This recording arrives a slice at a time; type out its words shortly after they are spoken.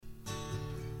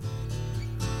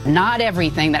Not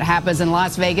everything that happens in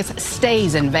Las Vegas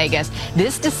stays in Vegas.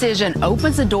 This decision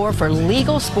opens the door for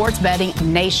legal sports betting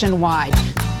nationwide.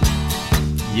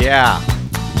 Yeah,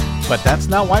 but that's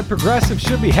not why progressives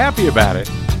should be happy about it.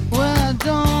 Well, I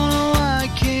don't know why I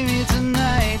came here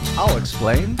tonight. I'll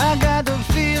explain. I got the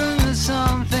feeling that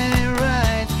something ain't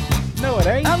right. No, it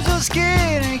ain't. I'm so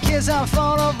scared in case I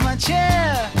fall off my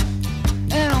chair.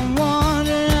 And I'm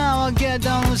wondering how I'll get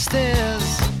down the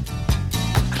stairs.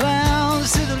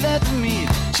 Clowns to the left of me,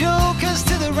 jokers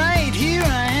to the right. Here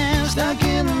I am, stuck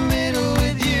in the middle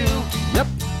with you. Yep.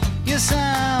 Yes,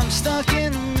 I'm stuck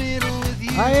in the middle with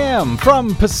you. I am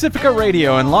from Pacifica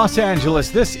Radio in Los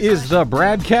Angeles. This is the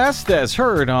BradCast as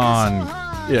heard on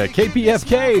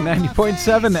KPFK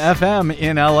 90.7 FM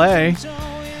in LA.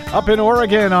 Up in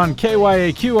Oregon on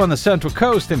KYAQ on the Central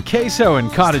Coast and Queso in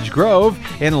Cottage Grove.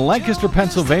 In Lancaster,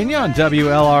 Pennsylvania on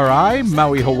WLRI,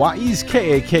 Maui, Hawaii's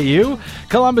KAKU.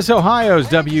 Columbus, Ohio's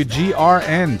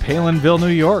WGRN, Palinville, New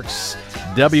York's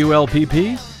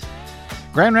WLPP.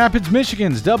 Grand Rapids,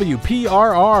 Michigan's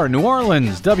WPRR, New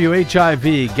Orleans,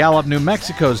 WHIV, Gallup, New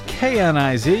Mexico's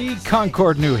KNIZ,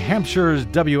 Concord, New Hampshire's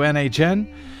WNHN,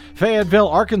 Fayetteville,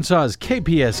 Arkansas's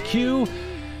KPSQ,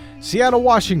 Seattle,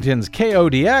 Washington's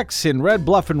KODX, in Red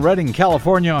Bluff and Redding,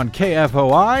 California on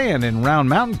KFOI, and in Round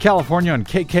Mountain, California on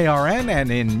KKRN,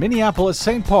 and in Minneapolis,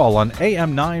 St. Paul on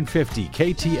AM 950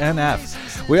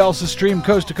 KTNF. We also stream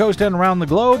coast to coast and around the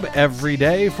globe every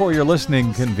day for your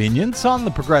listening convenience on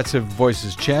the Progressive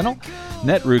Voices channel,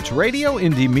 Netroots Radio,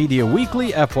 Indie Media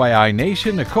Weekly, FYI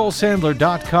Nation,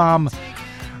 NicoleSandler.com,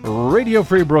 Radio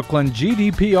Free Brooklyn,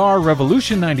 GDPR,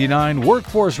 Revolution 99,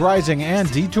 Workforce Rising,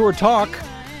 and Detour Talk.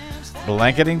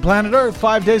 Blanketing Planet Earth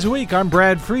 5 days a week. I'm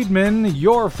Brad Friedman,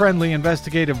 your friendly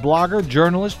investigative blogger,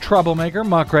 journalist, troublemaker,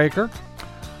 muckraker.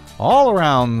 All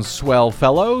around swell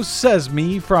fellow, says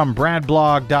me from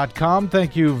bradblog.com.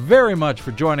 Thank you very much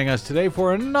for joining us today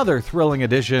for another thrilling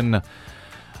edition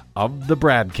of the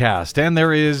BradCast. And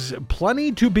there is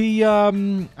plenty to be,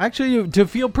 actually, to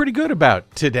feel pretty good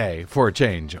about today for a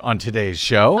change on today's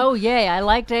show. Oh, yay. I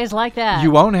like days like that.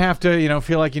 You won't have to,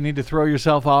 feel like you need to throw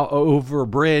yourself over a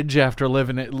bridge after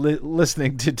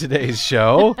listening to today's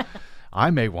show.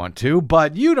 I may want to,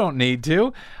 but you don't need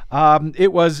to.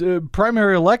 It was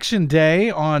primary election day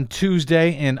on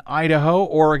Tuesday in Idaho,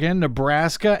 Oregon,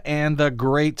 Nebraska, and the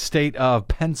great state of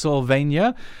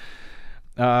Pennsylvania.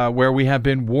 Where we have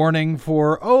been warning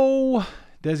for,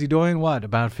 Desi Doyen,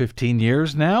 about 15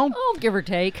 years now? Oh, give or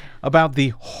take. About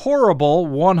the horrible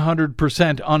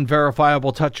 100%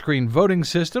 unverifiable touchscreen voting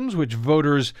systems, which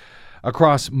voters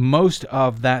across most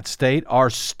of that state are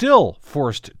still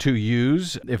forced to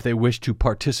use if they wish to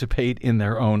participate in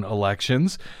their own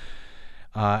elections.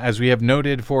 As we have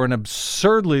noted for an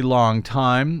absurdly long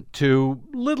time, to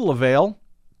little avail.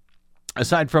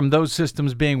 Aside from those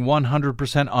systems being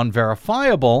 100%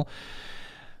 unverifiable,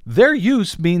 their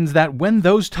use means that when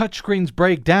those touchscreens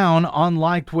break down,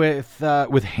 unlike with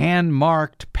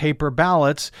hand-marked paper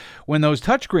ballots, when those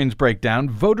touchscreens break down,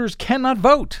 voters cannot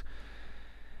vote.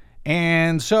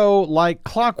 And so, like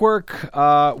clockwork,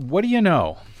 what do you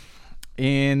know?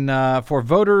 For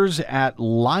voters at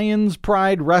Lion's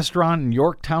Pride Restaurant in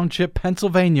York Township,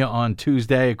 Pennsylvania on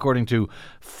Tuesday, according to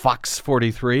Fox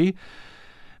 43,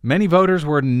 many voters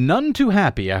were none too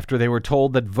happy after they were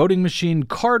told that voting machine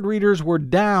card readers were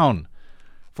down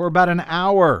for about an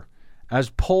hour as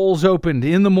polls opened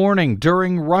in the morning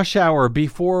during rush hour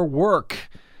before work.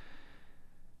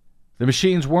 The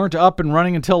machines weren't up and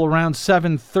running until around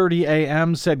 7:30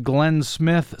 a.m., said Glenn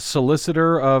Smith,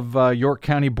 solicitor of York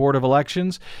County Board of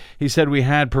Elections. He said, "We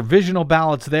had provisional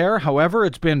ballots there. However,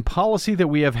 it's been policy that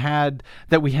we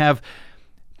have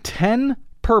 10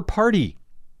 per party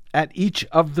at each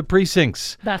of the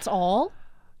precincts." That's all?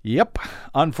 Yep.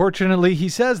 Unfortunately, he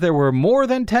says there were more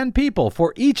than 10 people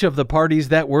for each of the parties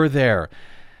that were there.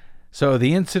 So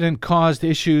the incident caused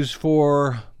issues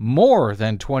for more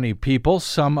than 20 people,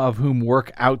 some of whom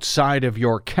work outside of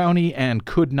York County and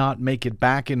could not make it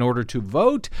back in order to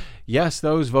vote. Yes,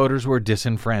 those voters were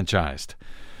disenfranchised.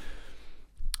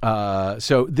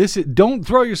 So don't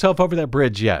throw yourself over that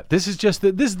bridge yet. This is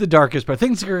the darkest part.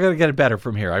 Things are going to get better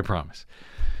from here, I promise.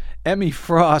 Emmy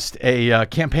Frost, a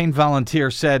campaign volunteer,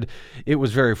 said, "It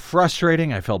was very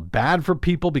frustrating. I felt bad for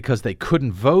people because they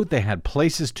couldn't vote. They had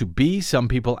places to be. Some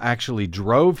people actually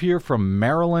drove here from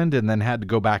Maryland and then had to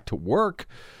go back to work."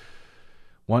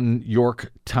 One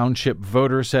York Township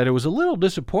voter said, "It was a little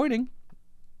disappointing.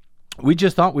 We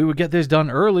just thought we would get this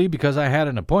done early because I had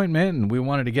an appointment and we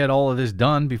wanted to get all of this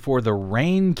done before the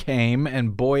rain came,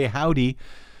 and boy howdy,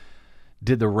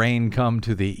 Did the rain come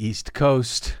to the East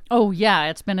Coast? Oh, yeah.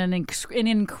 It's been an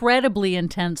incredibly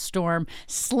intense storm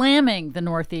slamming the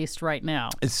Northeast right now.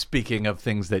 Speaking of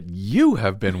things that you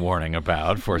have been warning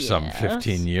about for some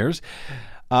 15 years.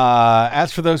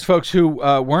 As for those folks who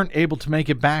weren't able to make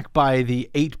it back by the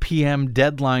 8 p.m.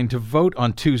 deadline to vote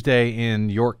on Tuesday in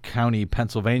York County,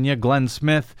 Pennsylvania, Glenn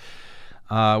Smith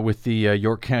with the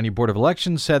York County Board of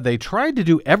Elections said they tried to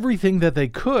do everything that they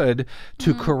could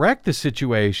to correct the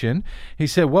situation. He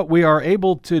said what we are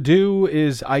able to do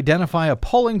is identify a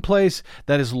polling place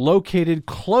that is located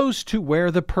close to where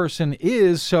the person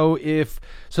is so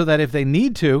that if they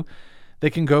need to, they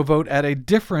can go vote at a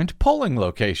different polling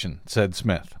location, said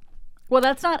Smith. Well,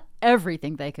 that's not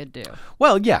everything they could do.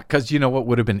 Well, yeah, because you know what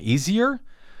would have been easier?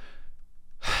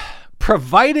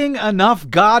 Providing enough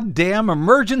goddamn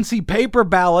emergency paper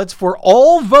ballots for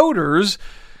all voters,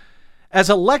 as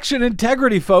election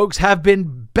integrity folks have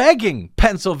been begging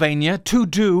Pennsylvania to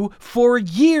do for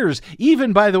years.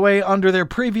 Even, by the way, under their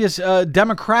previous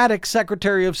Democratic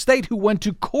Secretary of State who went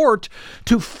to court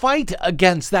to fight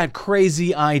against that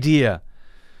crazy idea.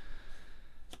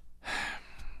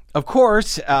 Of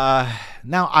course,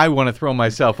 now I want to throw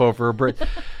myself over a bridge.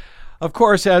 Of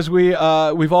course, as we've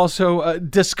also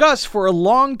discussed for a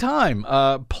long time,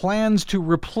 plans to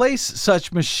replace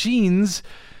such machines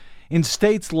in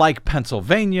states like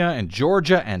Pennsylvania and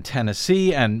Georgia and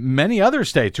Tennessee and many other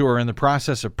states who are in the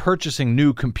process of purchasing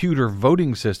new computer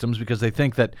voting systems because they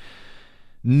think that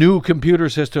new computer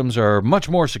systems are much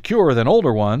more secure than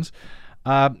older ones.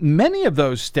 Many of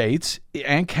those states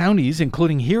and counties,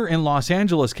 including here in Los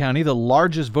Angeles County, the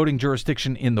largest voting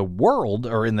jurisdiction in the world,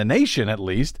 or in the nation at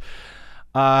least,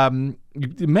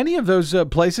 many of those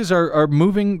places are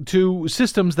moving to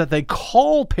systems that they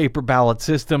call paper ballot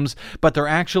systems, but they're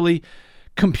actually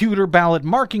computer ballot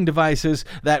marking devices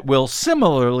that will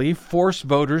similarly force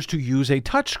voters to use a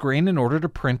touchscreen in order to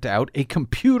print out a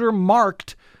computer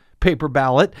marked paper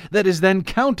ballot that is then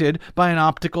counted by an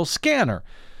optical scanner.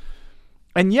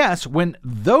 And yes, when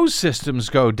those systems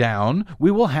go down,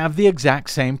 we will have the exact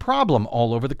same problem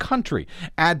all over the country.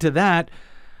 Add to that,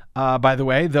 by the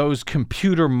way, those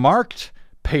computer-marked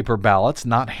paper ballots,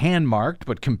 not hand-marked,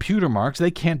 but computer marks, they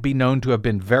can't be known to have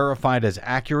been verified as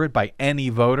accurate by any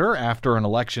voter after an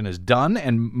election is done,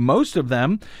 and most of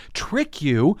them trick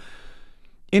you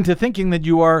into thinking that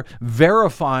you are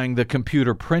verifying the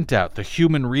computer printout, the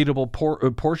human-readable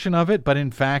portion of it, but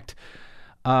in fact,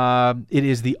 it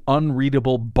is the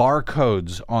unreadable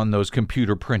barcodes on those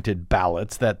computer printed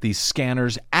ballots that these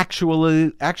scanners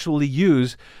actually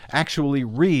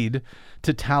read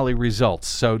to tally results.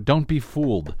 So don't be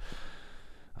fooled.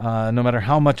 No matter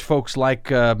how much folks like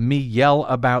me yell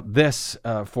about this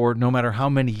for no matter how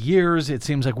many years, it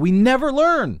seems like we never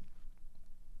learn.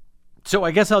 So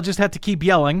I guess I'll just have to keep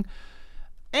yelling.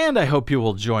 And I hope you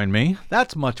will join me.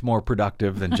 That's much more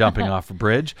productive than jumping off a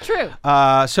bridge. True.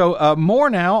 So more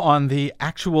now on the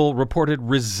actual reported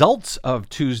results of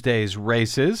Tuesday's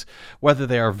races, whether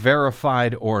they are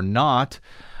verified or not.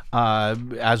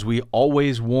 As we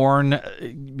always warn,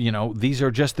 these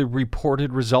are just the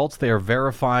reported results. They are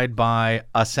verified by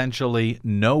essentially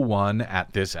no one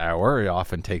at this hour. It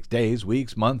often takes days,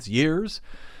 weeks, months, years.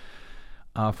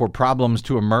 For problems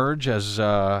to emerge, as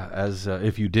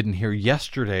if you didn't hear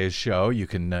yesterday's show, you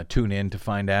can tune in to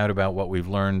find out about what we've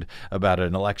learned about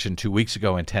an election 2 weeks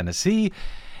ago in Tennessee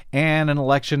and an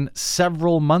election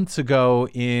several months ago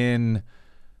in,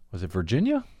 was it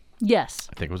Virginia? Yes.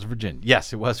 I think it was Virginia.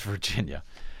 Yes, it was Virginia,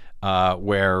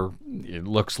 where it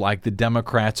looks like the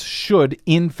Democrats should,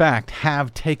 in fact,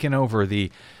 have taken over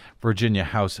the Virginia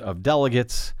House of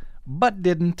Delegates, but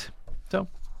didn't. So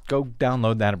go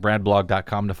download that at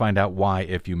bradblog.com to find out why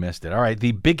if you missed it. All right,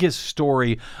 the biggest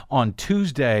story on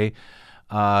Tuesday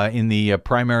in the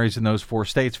primaries in those 4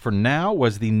 states for now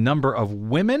was the number of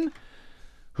women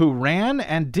who ran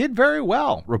and did very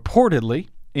well, reportedly,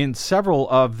 in several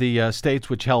of the states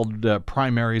which held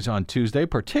primaries on Tuesday,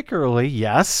 particularly,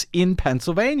 yes, in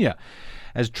Pennsylvania.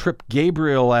 As Trip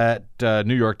Gabriel at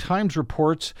New York Times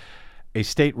reports, a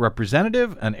state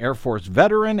representative, an Air Force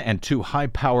veteran, and 2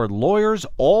 high-powered lawyers,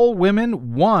 all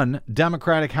women, won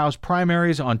Democratic House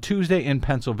primaries on Tuesday in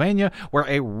Pennsylvania, where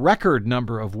a record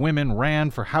number of women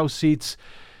ran for House seats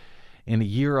in a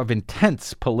year of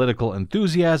intense political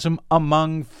enthusiasm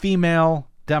among female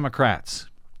Democrats.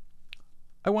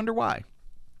 I wonder why.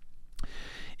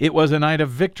 It was a night of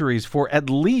victories for at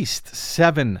least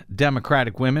 7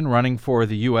 Democratic women running for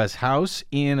the U.S. House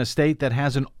in a state that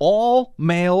has an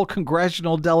all-male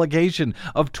congressional delegation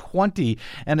of 20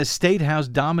 and a state house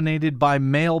dominated by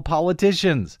male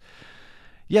politicians.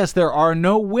 Yes, there are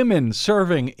no women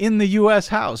serving in the U.S.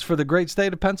 House for the great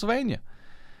state of Pennsylvania.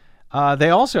 They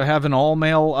also have an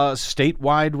all-male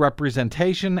statewide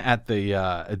representation at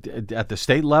the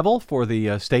state level for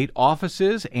the state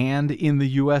offices and in the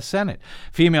U.S. Senate.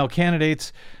 Female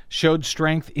candidates showed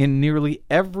strength in nearly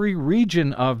every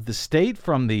region of the state,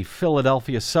 from the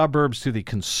Philadelphia suburbs to the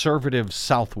conservative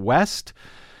Southwest.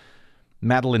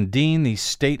 Madeline Dean, the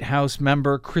State House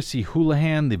member, Chrissy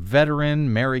Houlihan, the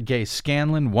veteran, Mary Gay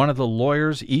Scanlon, one of the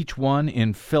lawyers, each one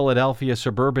in Philadelphia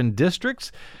suburban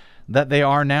districts that they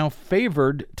are now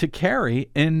favored to carry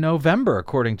in November,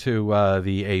 according to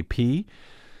the AP.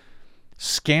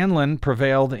 Scanlon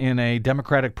prevailed in a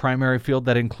Democratic primary field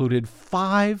that included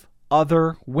 5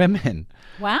 other women.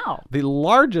 Wow. The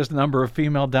largest number of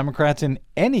female Democrats in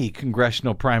any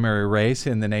congressional primary race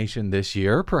in the nation this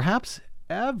year, perhaps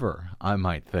ever, I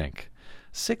might think.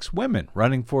 6 women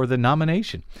running for the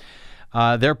nomination.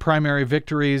 Their primary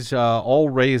victories all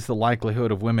raise the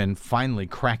likelihood of women finally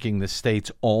cracking the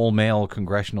state's all-male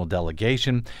congressional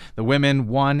delegation. The women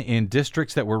won in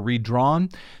districts that were redrawn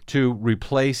to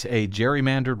replace a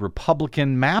gerrymandered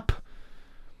Republican map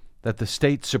that the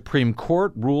state Supreme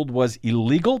Court ruled was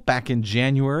illegal back in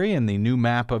January, in the new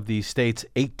map of the state's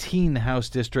 18 House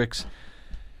districts.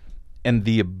 And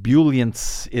the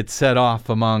ebullience it set off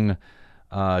among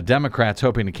Democrats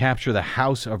hoping to capture the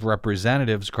House of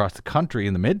Representatives across the country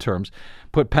in the midterms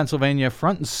put Pennsylvania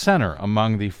front and center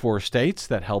among the 4 states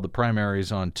that held the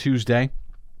primaries on Tuesday.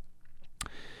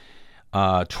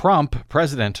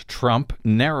 President Trump,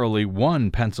 narrowly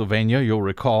won Pennsylvania, you'll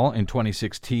recall, in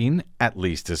 2016, at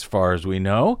least as far as we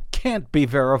know. Can't be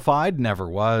verified, never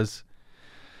was.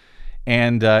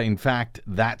 And, in fact,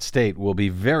 that state will be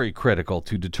very critical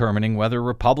to determining whether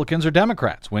Republicans or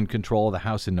Democrats win control of the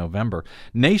House in November.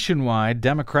 Nationwide,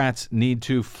 Democrats need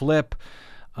to flip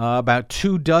about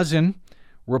 24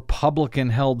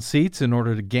 Republican-held seats in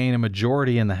order to gain a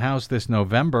majority in the House this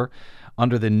November.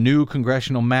 Under the new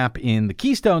congressional map in the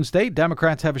Keystone State,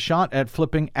 Democrats have a shot at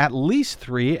flipping at least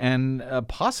 3 and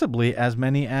possibly as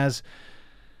many as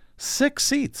 6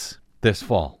 seats this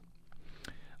fall.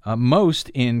 Most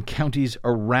in counties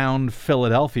around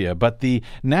Philadelphia. But the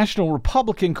National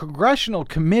Republican Congressional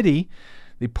Committee,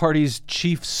 the party's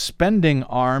chief spending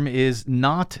arm, is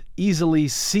not easily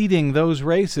seating those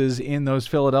races in those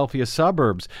Philadelphia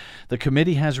suburbs. The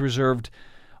committee has reserved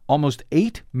almost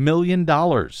 $8 million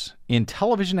in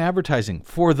television advertising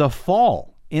for the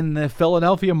fall in the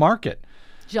Philadelphia market.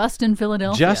 Just in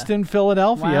Philadelphia? Just in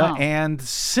Philadelphia. Wow. And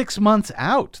 6 months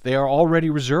out, they are already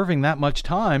reserving that much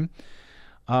time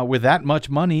with that much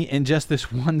money in just this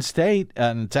one state,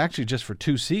 and it's actually just for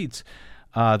 2 seats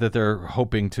that they're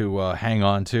hoping to hang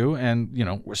on to. And,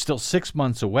 we're still 6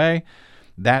 months away.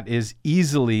 That is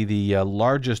easily the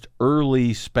largest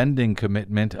early spending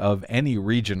commitment of any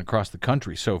region across the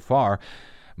country so far.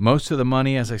 Most of the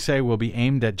money, as I say, will be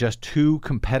aimed at just 2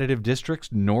 competitive districts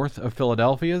north of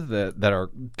Philadelphia that are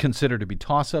considered to be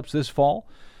toss-ups this fall.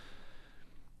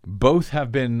 Both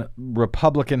have been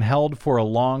Republican-held for a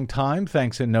long time,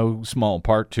 thanks in no small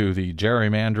part to the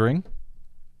gerrymandering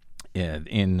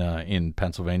in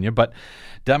Pennsylvania. But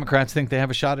Democrats think they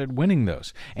have a shot at winning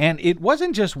those. And it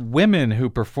wasn't just women who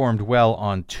performed well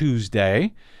on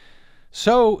Tuesday.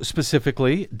 So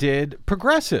specifically did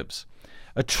progressives.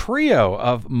 A trio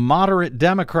of moderate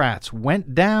Democrats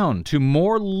went down to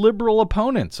more liberal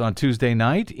opponents on Tuesday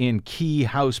night in key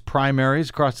House primaries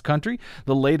across the country.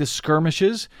 The latest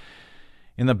skirmishes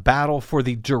in the battle for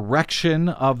the direction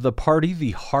of the party,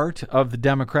 the heart of the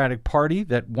Democratic Party,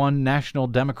 that one national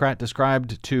Democrat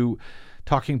described to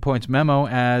Talking Points memo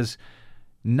as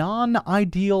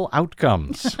non-ideal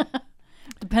outcomes.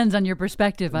 Depends on your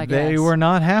perspective, I guess. They were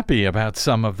not happy about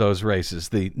some of those races,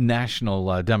 the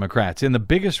national Democrats. In the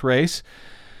biggest race,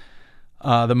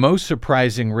 the most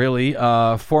surprising, really,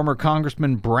 former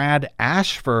Congressman Brad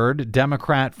Ashford,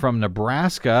 Democrat from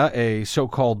Nebraska, a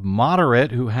so-called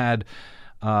moderate who had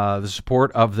the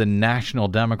support of the national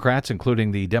Democrats,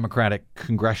 including the Democratic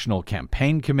Congressional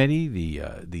Campaign Committee, the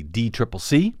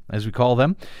DCCC, as we call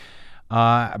them.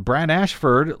 Brad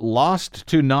Ashford lost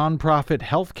to nonprofit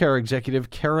healthcare executive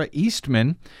Kara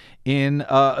Eastman in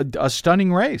a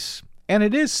stunning race. And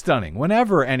it is stunning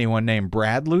whenever anyone named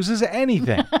Brad loses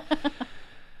anything.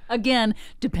 Again,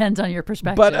 depends on your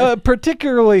perspective. But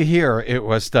particularly here, it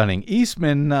was stunning.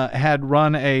 Eastman had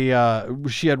run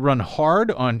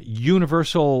hard on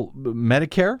universal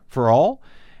Medicare for all,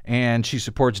 and she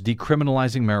supports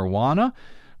decriminalizing marijuana.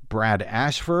 Brad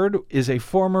Ashford is a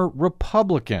former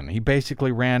Republican. He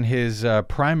basically ran his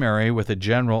primary with a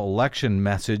general election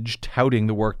message touting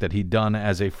the work that he'd done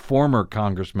as a former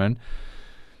congressman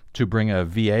to bring a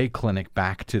VA clinic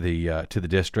back to the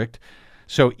district.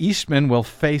 So Eastman will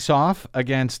face off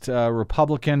against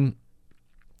Republican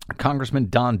Congressman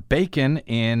Don Bacon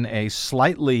in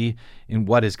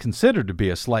what is considered to be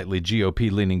a slightly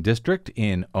GOP-leaning district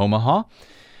in Omaha.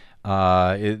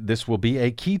 This will be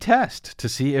a key test to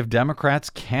see if Democrats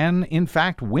can, in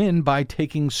fact, win by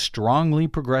taking strongly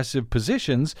progressive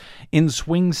positions in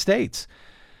swing states.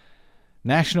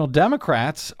 National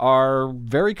Democrats are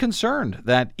very concerned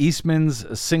that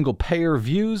Eastman's single-payer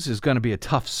views is going to be a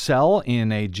tough sell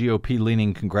in a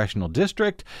GOP-leaning congressional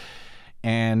district,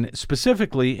 and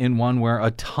specifically in one where a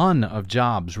ton of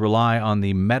jobs rely on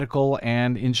the medical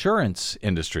and insurance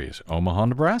industries. Omaha,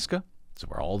 Nebraska. It's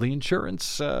where all the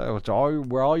insurance,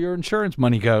 where all your insurance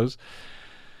money goes.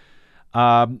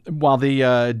 While the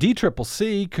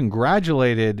DCCC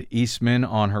congratulated Eastman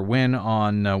on her win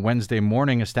on Wednesday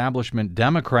morning, establishment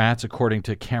Democrats, according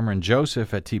to Cameron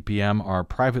Joseph at TPM, are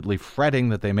privately fretting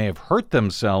that they may have hurt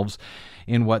themselves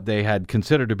in what they had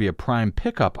considered to be a prime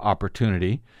pickup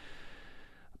opportunity.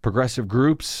 Progressive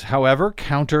groups, however,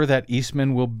 counter that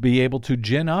Eastman will be able to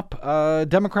gin up the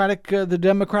Democratic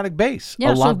base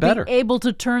a lot better. Be able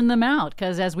to turn them out,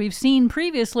 because as we've seen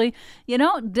previously,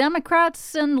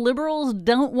 Democrats and liberals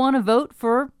don't want to vote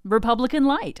for Republican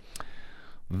light.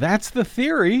 That's the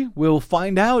theory. We'll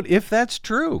find out if that's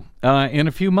true in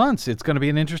a few months. It's going to be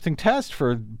an interesting test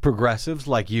for progressives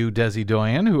like you, Desi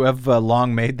Doyen, who have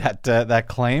long made that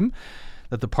claim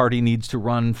that the party needs to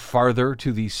run farther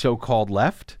to the so-called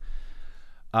left.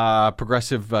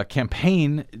 Progressive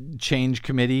Campaign Change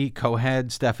Committee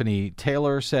co-head Stephanie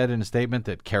Taylor said in a statement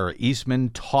that Kara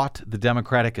Eastman taught the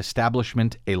Democratic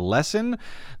establishment a lesson,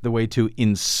 the way to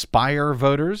inspire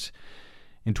voters.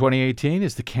 In 2018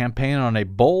 is the campaign on a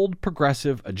bold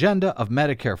progressive agenda of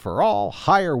Medicare for all,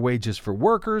 higher wages for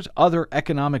workers, other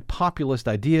economic populist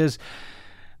ideas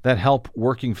that help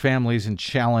working families and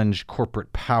challenge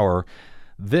corporate power.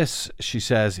 This, she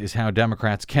says, is how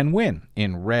Democrats can win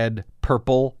in red,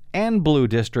 purple, and blue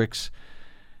districts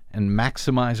and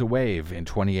maximize a wave in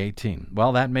 2018.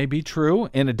 Well, that may be true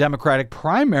in a Democratic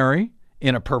primary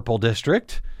in a purple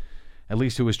district. At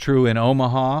least it was true in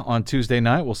Omaha on Tuesday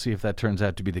night. We'll see if that turns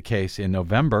out to be the case in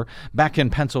November. Back in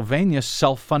Pennsylvania,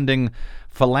 self-funding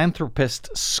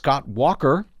philanthropist Scott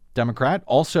Walker, Democrat,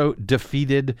 also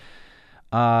defeated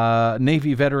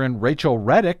Navy veteran Rachel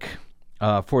Reddick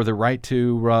for the right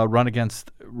to run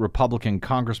against Republican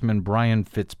Congressman Brian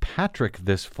Fitzpatrick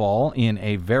this fall in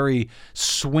a very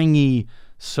swingy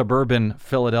suburban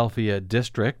Philadelphia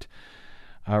district.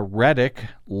 Reddick,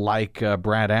 like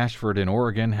Brad Ashford in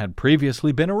Oregon, had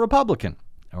previously been a Republican,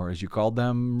 or as you called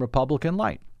them, Republican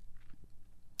light.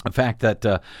 The fact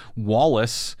that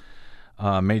Wallace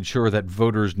made sure that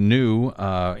voters knew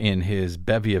in his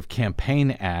bevy of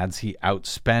campaign ads, he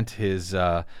outspent his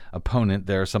opponent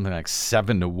there something like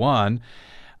 7-1.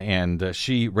 And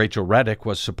Rachel Reddick,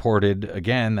 was supported,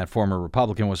 again, that former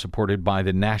Republican was supported by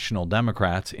the National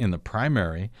Democrats in the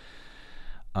primary.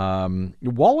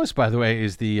 Wallace, by the way,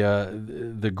 is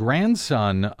the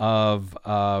grandson of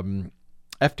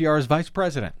FDR's vice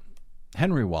president,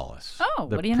 Henry Wallace. Oh,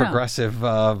 what do you know?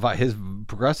 His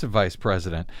progressive vice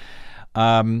president.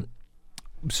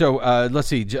 So let's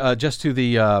see, just to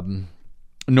the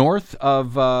north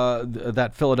of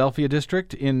that Philadelphia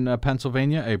district in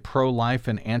Pennsylvania, a pro-life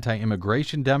and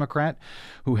anti-immigration Democrat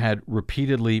who had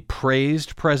repeatedly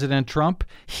praised President Trump.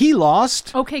 He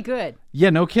lost. Okay, good. Yeah,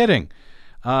 no kidding.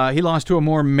 He lost to a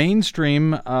more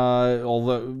mainstream,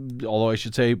 although I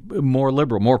should say more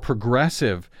liberal, more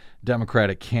progressive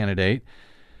Democratic candidate.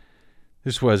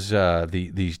 This was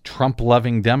the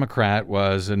Trump-loving Democrat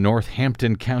was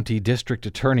Northampton County District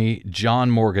Attorney John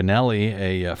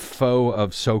Morganelli, a foe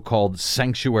of so-called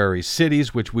sanctuary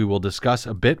cities, which we will discuss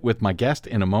a bit with my guest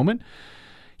in a moment.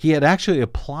 He had actually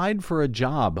applied for a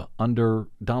job under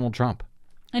Donald Trump.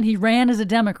 And he ran as a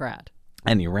Democrat.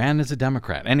 And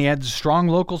he had strong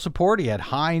local support. He had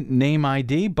high name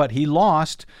ID, but he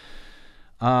lost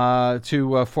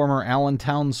to former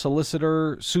Allentown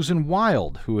solicitor Susan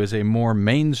Wild, who is a more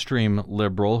mainstream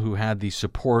liberal who had the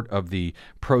support of the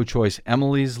pro-choice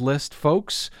Emily's List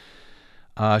folks.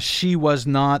 She was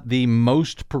not the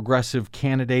most progressive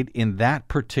candidate in that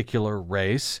particular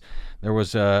race. There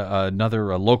was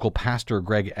another local pastor,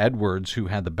 Greg Edwards, who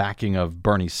had the backing of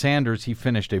Bernie Sanders. He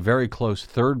finished a very close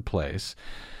third place.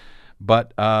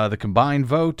 But the combined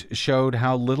vote showed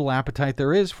how little appetite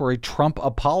there is for a Trump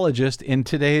apologist in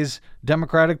today's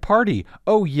Democratic Party.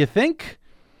 Oh, you think?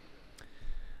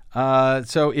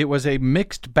 So it was a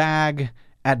mixed bag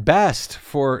at best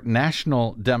for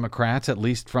national Democrats, at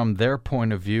least from their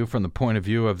point of view, from the point of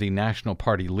view of the National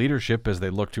Party leadership as they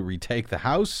look to retake the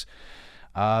House,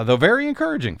 though very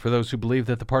encouraging for those who believe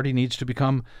that the party needs to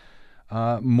become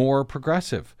more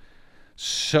progressive.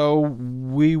 So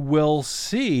we will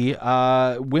see.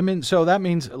 Women. So that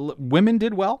means women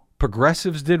did well.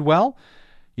 Progressives did well.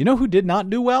 You know who did not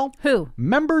do well? Who?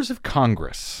 Members of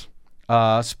Congress.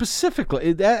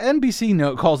 Specifically,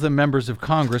 NBC calls them members of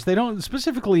Congress. They don't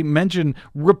specifically mention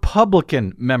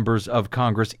Republican members of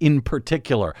Congress in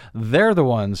particular. They're the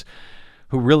ones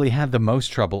who really had the most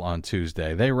trouble on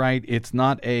Tuesday. They write, it's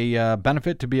not a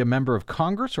benefit to be a member of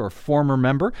Congress or a former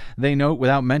member. They note,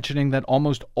 without mentioning, that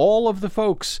almost all of the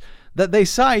folks that they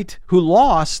cite who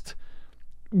lost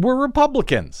were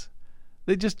Republicans.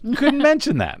 They just couldn't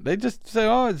mention that. They just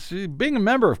say, being a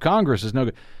member of Congress is no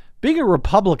good. Being a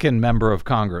Republican member of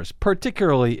Congress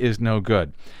particularly is no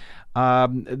good.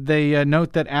 They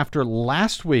note that after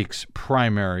last week's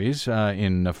primaries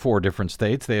in 4 different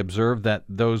states, they observed that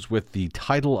those with the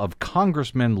title of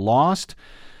congressman lost,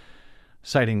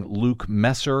 citing Luke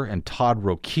Messer and Todd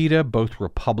Rokita, both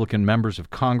Republican members of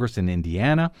Congress in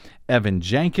Indiana. Evan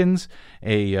Jenkins,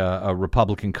 a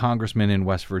Republican congressman in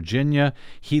West Virginia,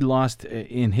 he lost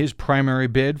in his primary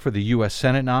bid for the U.S.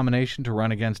 Senate nomination to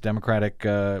run against Democratic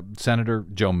Senator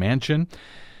Joe Manchin.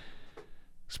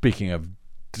 Speaking of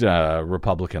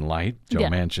Republican light, Joe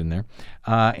Manchin there.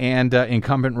 And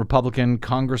incumbent Republican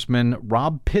Congressman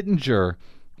Rob Pittenger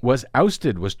was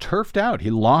ousted, was turfed out. He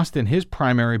lost in his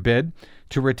primary bid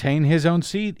to retain his own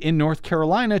seat in North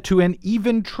Carolina to an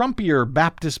even Trumpier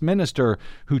Baptist minister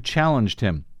who challenged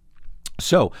him.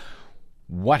 So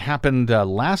what happened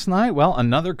last night? Well,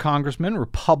 another congressman,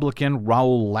 Republican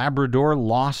Raul Labrador,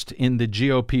 lost in the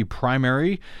GOP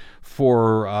primary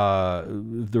for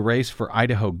the race for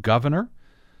Idaho governor.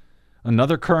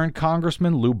 Another current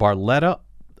congressman, Lou Barletta,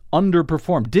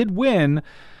 underperformed, did win,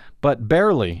 but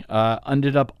barely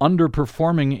ended up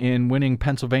underperforming in winning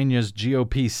Pennsylvania's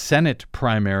GOP Senate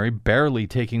primary, barely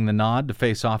taking the nod to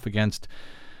face off against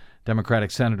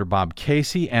Democratic Senator Bob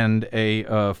Casey and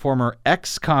a former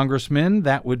ex-congressman,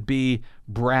 that would be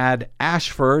Brad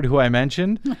Ashford, who I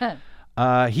mentioned.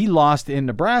 He lost in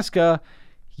Nebraska.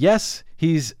 Yes,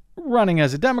 he's running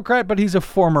as a Democrat, but he's a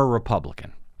former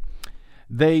Republican.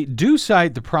 They do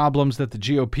cite the problems that the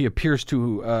GOP appears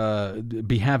to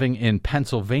be having in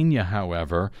Pennsylvania,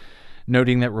 however,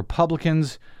 noting that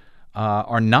Republicans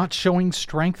are not showing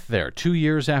strength there. 2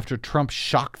 years after Trump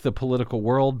shocked the political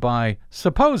world by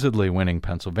supposedly winning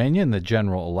Pennsylvania in the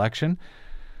general election,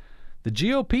 the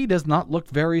GOP does not look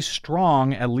very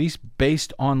strong, at least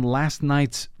based on last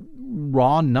night's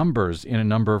raw numbers in a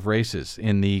number of races.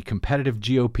 In the competitive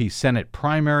GOP Senate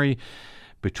primary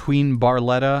between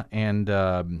Barletta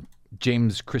and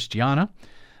James Christiana,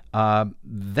 that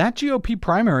GOP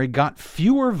primary got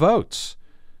fewer votes,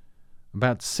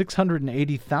 about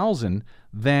 680,000,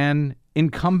 than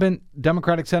incumbent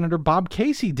Democratic Senator Bob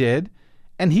Casey did,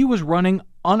 and he was running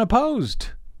unopposed.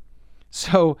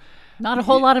 So not a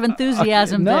whole lot of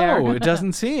enthusiasm there. No, it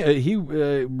doesn't seem. He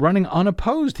running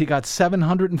unopposed, he got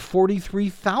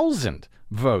 743,000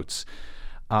 votes.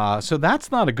 So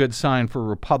that's not a good sign for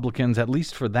Republicans, at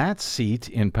least for that seat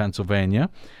in Pennsylvania.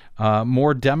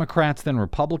 More Democrats than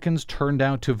Republicans turned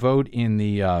out to vote in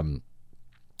the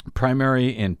primary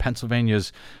in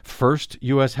Pennsylvania's 1st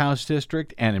U.S. House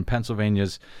District and in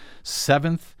Pennsylvania's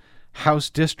 7th House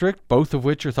District, both of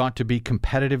which are thought to be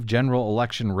competitive general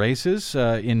election races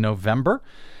in November.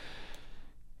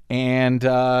 And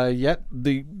yet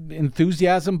the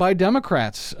enthusiasm by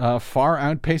Democrats far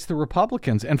outpaced the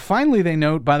Republicans. And finally, they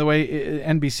note, by the way,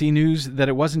 NBC News, that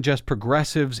it wasn't just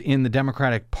progressives in the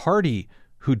Democratic Party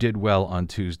who did well on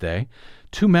Tuesday.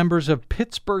 2 members of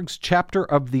Pittsburgh's chapter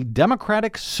of the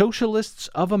Democratic Socialists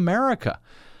of America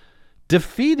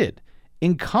defeated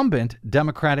incumbent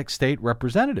Democratic state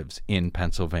representatives in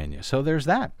Pennsylvania. So there's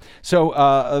that.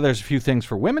 So there's a few things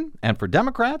for women and for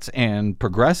Democrats and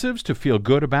progressives to feel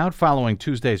good about following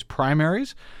Tuesday's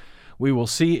primaries. We will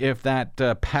see if that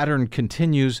pattern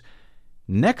continues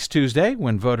next Tuesday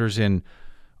when voters in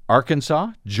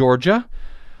Arkansas, Georgia,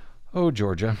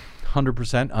 Georgia,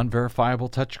 100% unverifiable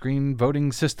touchscreen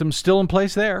voting system still in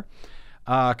place there,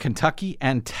 Kentucky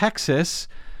and Texas,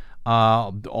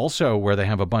 also where they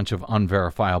have a bunch of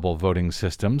unverifiable voting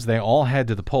systems. They all head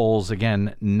to the polls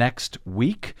again next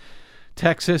week.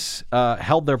 Texas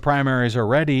held their primaries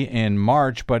already in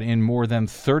March, but in more than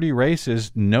 30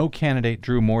 races, no candidate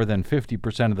drew more than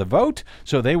 50% of the vote,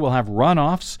 so they will have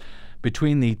runoffs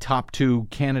between the top 2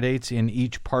 candidates in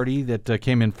each party that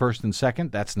came in first and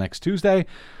second. That's next Tuesday.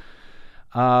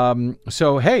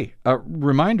 So, hey, a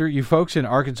reminder, you folks in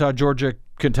Arkansas, Georgia,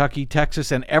 Kentucky,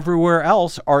 Texas, and everywhere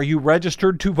else, are you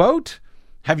registered to vote?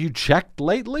 Have you checked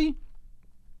lately?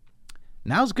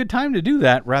 Now's a good time to do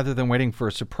that rather than waiting for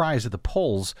a surprise at the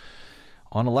polls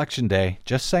on Election Day.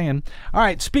 Just saying. All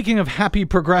right, speaking of happy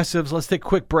progressives, let's take a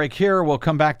quick break here. We'll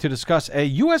come back to discuss a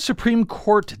U.S. Supreme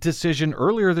Court decision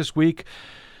earlier this week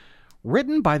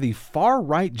written by the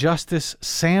far-right Justice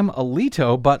Sam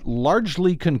Alito, but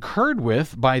largely concurred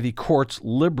with by the court's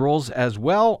liberals as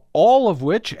well, all of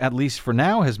which, at least for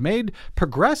now, has made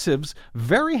progressives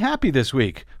very happy this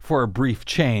week for a brief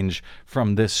change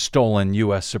from this stolen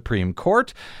U.S. Supreme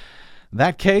Court.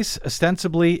 That case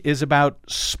ostensibly is about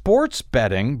sports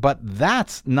betting, but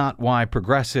that's not why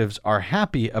progressives are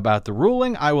happy about the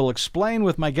ruling. I will explain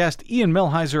with my guest Ian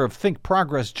Millhiser of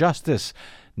ThinkProgress Justice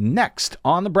next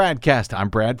on the BradCast. I'm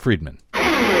Brad Friedman.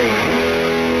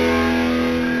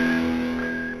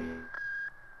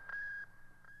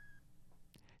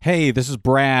 Hey, this is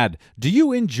Brad. Do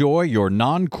you enjoy your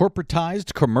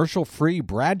non-corporatized, commercial-free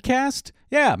BradCast?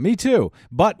 Yeah, me too.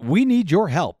 But we need your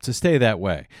help to stay that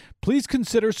way. Please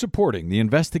consider supporting the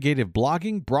investigative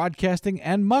blogging, broadcasting,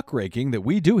 and muckraking that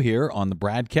we do here on the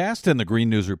BradCast and the Green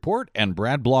News Report and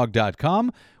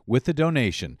bradblog.com with a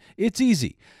donation. It's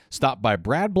easy. Stop by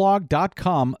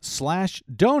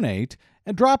bradblog.com/donate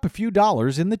and drop a few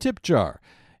dollars in the tip jar.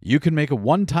 You can make a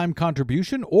one-time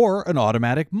contribution or an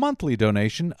automatic monthly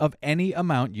donation of any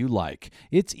amount you like.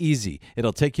 It's easy.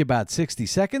 It'll take you about 60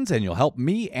 seconds, and you'll help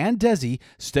me and Desi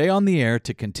stay on the air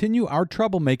to continue our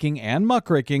troublemaking and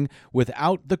muckraking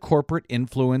without the corporate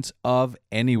influence of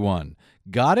anyone.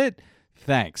 Got it?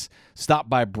 Thanks. Stop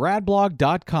by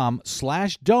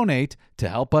bradblog.com/donate to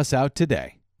help us out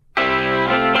today.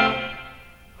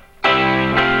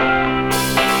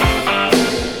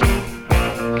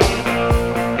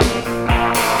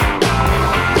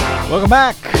 Welcome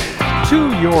back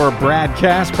to your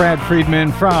BradCast. Brad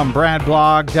Friedman from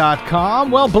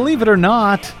bradblog.com. Well, believe it or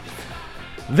not,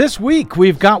 this week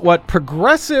we've got what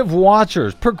progressive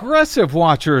watchers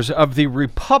of the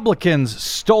Republicans'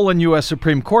 stolen U.S.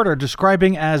 Supreme Court are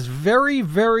describing as very,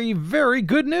 very, very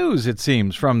good news, it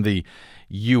seems, from the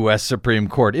U.S. Supreme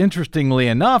Court. Interestingly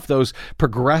enough, those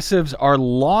progressives are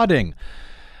lauding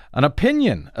an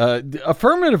opinion,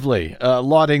 affirmatively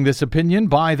lauding this opinion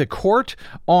by the court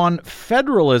on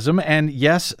federalism and,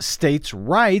 yes, states'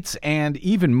 rights. And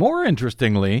even more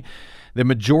interestingly, the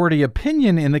majority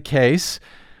opinion in the case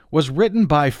was written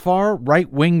by far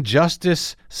right-wing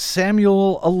Justice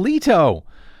Samuel Alito.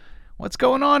 What's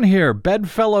going on here?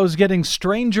 Bedfellows getting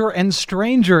stranger and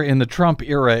stranger in the Trump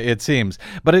era, it seems.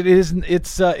 But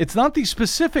it's not the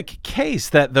specific case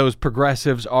that those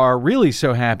progressives are really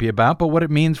so happy about, but what it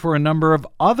means for a number of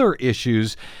other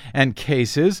issues and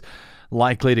cases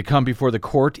likely to come before the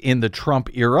court in the Trump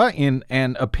era, in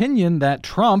an opinion that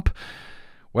Trump,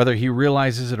 whether he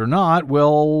realizes it or not,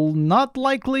 will not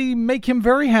likely make him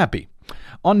very happy.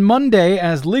 On Monday,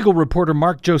 as legal reporter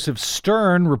Mark Joseph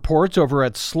Stern reports over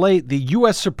at Slate, the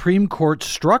U.S. Supreme Court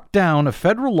struck down a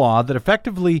federal law that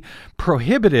effectively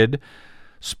prohibited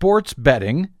sports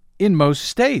betting in most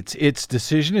states. Its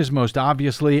decision is most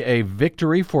obviously a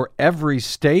victory for every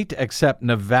state except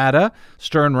Nevada,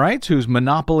 Stern writes, whose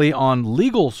monopoly on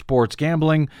legal sports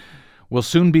gambling will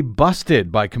soon be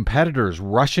busted by competitors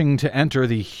rushing to enter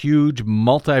the huge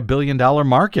multi-billion-dollar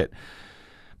market.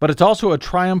 But it's also a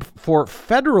triumph for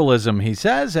federalism, he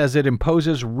says, as it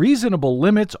imposes reasonable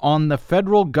limits on the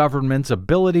federal government's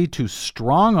ability to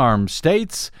strong-arm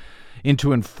states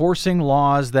into enforcing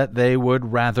laws that they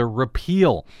would rather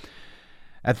repeal.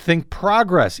 At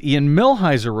ThinkProgress, Ian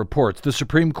Millhiser reports the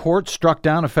Supreme Court struck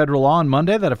down a federal law on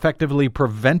Monday that effectively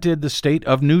prevented the state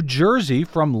of New Jersey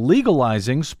from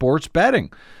legalizing sports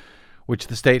betting, which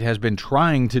the state has been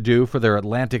trying to do for their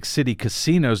Atlantic City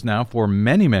casinos now for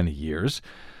many, many years.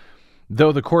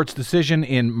 Though the court's decision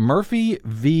in Murphy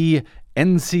v.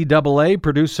 NCAA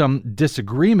produced some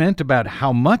disagreement about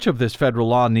how much of this federal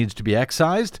law needs to be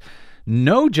excised,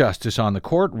 no justice on the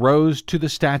court rose to the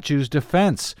statute's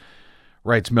defense,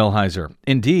 writes Millhiser.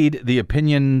 Indeed, the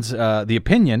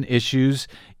opinion issues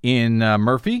in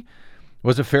Murphy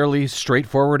was a fairly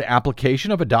straightforward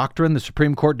application of a doctrine the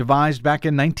Supreme Court devised back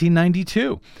in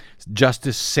 1992.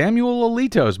 Justice Samuel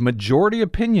Alito's majority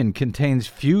opinion contains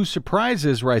few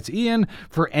surprises, writes Ian,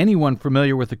 for anyone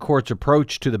familiar with the court's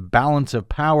approach to the balance of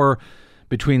power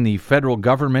between the federal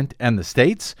government and the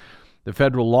states. The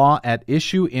federal law at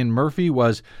issue in Murphy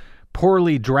was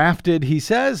poorly drafted, he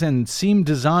says, and seemed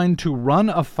designed to run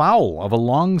afoul of a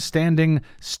long-standing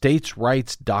states'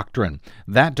 rights doctrine.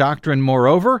 That doctrine,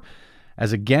 moreover,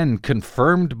 as again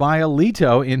confirmed by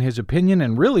Alito in his opinion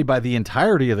and really by the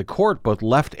entirety of the court, both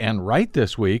left and right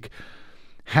this week,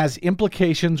 has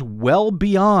implications well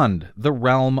beyond the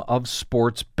realm of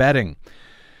sports betting.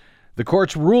 The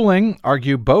court's ruling,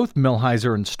 argue both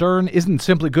Millhiser and Stern, isn't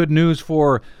simply good news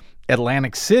for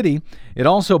Atlantic City. It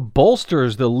also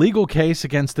bolsters the legal case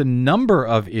against a number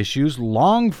of issues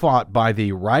long fought by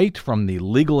the right, from the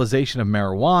legalization of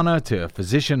marijuana to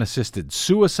physician-assisted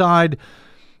suicide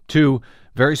to,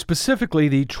 very specifically,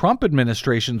 the Trump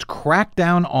administration's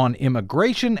crackdown on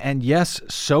immigration and, yes,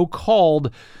 so-called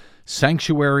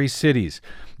sanctuary cities.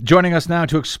 Joining us now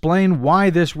to explain why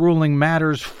this ruling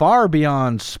matters far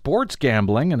beyond sports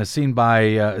gambling and is seen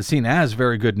as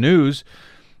very good news,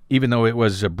 even though it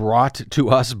was brought to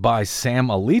us by Sam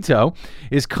Alito,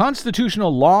 is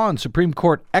constitutional law and Supreme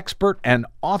Court expert and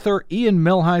author Ian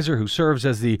Millhiser, who serves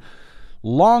as the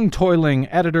long-toiling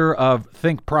editor of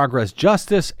ThinkProgress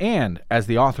Justice and as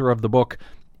the author of the book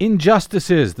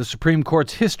Injustices, the Supreme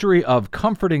Court's History of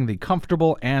Comforting the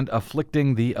Comfortable and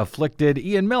Afflicting the Afflicted.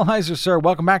 Ian Millhiser, sir,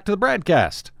 welcome back to the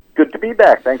BradCast. Good to be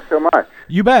back. Thanks so much.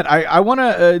 You bet. I want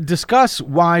to discuss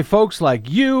why folks like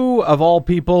you, of all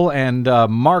people, and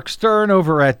Mark Stern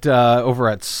over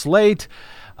at Slate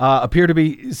appear to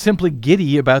be simply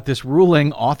giddy about this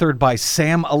ruling authored by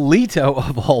Sam Alito,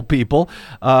 of all people,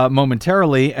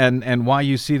 momentarily, and why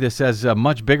you see this as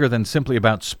much bigger than simply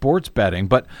about sports betting.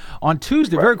 But on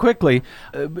Tuesday, very quickly,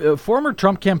 former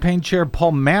Trump campaign chair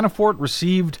Paul Manafort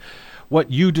received what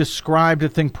you described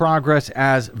at ThinkProgress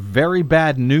as very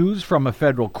bad news from a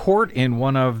federal court in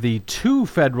one of the two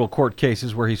federal court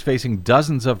cases where he's facing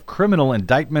dozens of criminal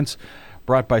indictments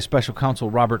brought by special counsel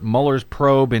Robert Mueller's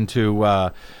probe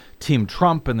into Team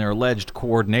Trump and their alleged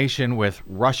coordination with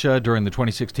Russia during the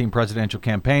 2016 presidential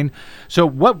campaign. So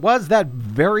what was that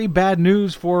very bad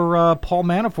news for Paul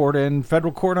Manafort in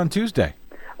federal court on Tuesday?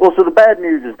 Well, so the bad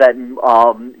news is that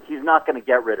he's not going to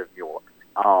get rid of Mueller.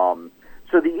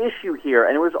 So the issue here,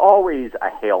 and it was always a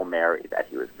Hail Mary that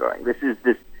he was throwing, this is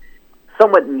this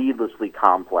somewhat needlessly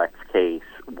complex case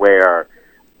where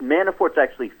Manafort's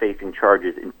actually facing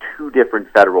charges in two different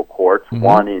federal courts,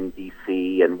 one in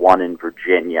D.C. and one in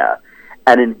Virginia.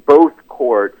 And in both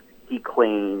courts, he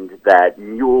claimed that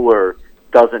Mueller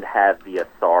doesn't have the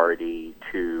authority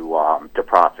to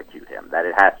prosecute him, that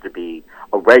it has to be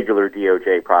a regular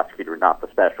DOJ prosecutor, not the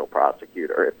special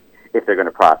prosecutor, if they're going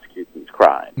to prosecute these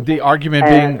crimes. The argument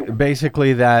being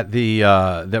basically that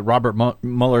that Robert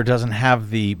Mueller doesn't have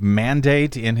the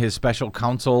mandate in his special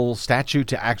counsel statute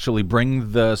to actually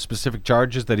bring the specific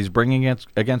charges that he's bringing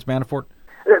against Manafort?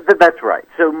 That's right.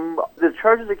 So the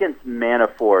charges against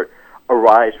Manafort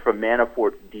arise from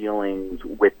Manafort's dealings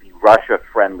with the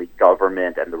Russia-friendly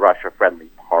government and the Russia-friendly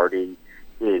party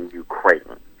in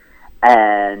Ukraine.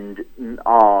 And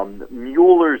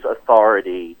Mueller's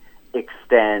authority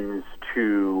extends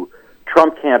to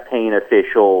Trump campaign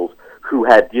officials who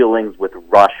had dealings with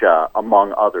Russia,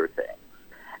 among other things.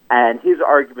 And his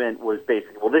argument was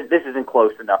basically, well, this isn't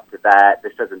close enough to that.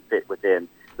 This doesn't fit within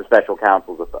the special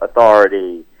counsel's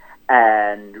authority.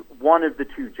 And one of the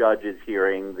two judges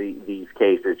hearing these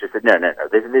cases just said, no.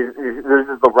 This is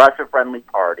the Russia-friendly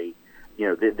party. You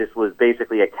know, this was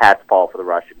basically a cat's paw for the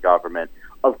Russian government.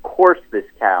 Of course this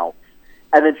counts.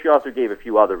 And then she also gave a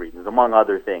few other reasons, among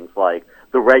other things, like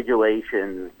the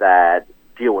regulations that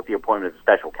deal with the appointment of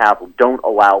special counsel don't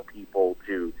allow people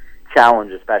to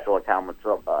challenge a special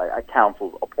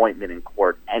counsel's appointment in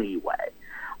court anyway.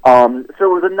 So it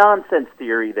was a nonsense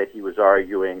theory that he was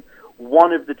arguing.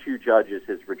 One of the two judges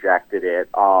has rejected it.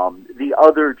 The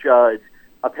other judge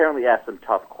apparently asked some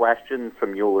tough questions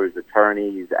from Mueller's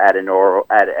attorneys at an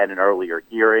earlier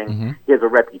hearing. Mm-hmm. He has a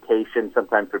reputation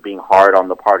sometimes for being hard on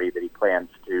the party that he plans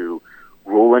to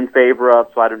rule in favor of,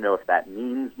 so I don't know if that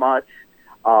means much.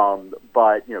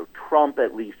 But, you know, Trump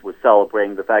at least was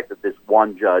celebrating the fact that this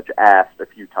one judge asked a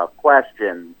few tough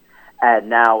questions, and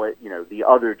now, the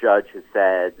other judge has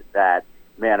said that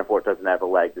Manafort doesn't have a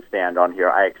leg to stand on here.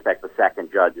 I expect the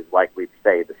second judge is likely to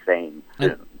say the same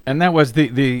soon. And that was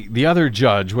the other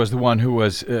judge was the one who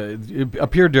was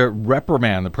appeared to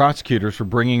reprimand the prosecutors for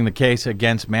bringing the case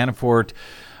against Manafort,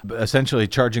 essentially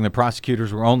charging the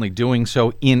prosecutors were only doing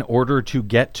so in order to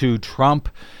get to Trump.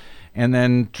 And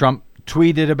then Trump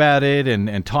tweeted about it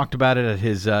and talked about it at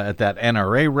his at that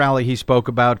NRA rally he spoke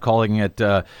about, calling it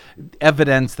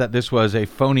evidence that this was a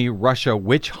phony Russia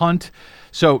witch hunt.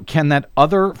 So can that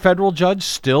other federal judge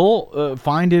still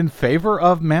find in favor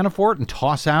of Manafort and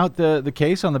toss out the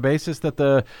case on the basis that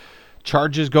the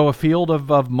charges go afield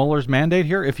of Mueller's mandate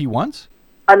here if he wants?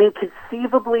 I mean,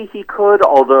 conceivably he could,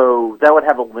 although that would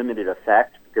have a limited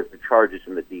effect because the charges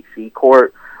in the D.C.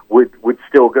 court would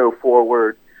still go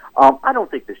forward. I don't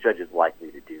think this judge is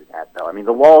likely to do that, though. I mean,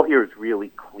 the law here is really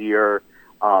clear.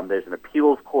 There's an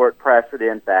appeals court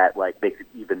precedent that makes it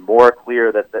even more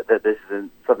clear that this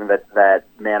isn't something that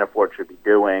Manafort should be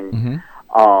doing.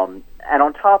 Mm-hmm. And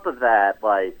on top of that,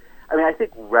 I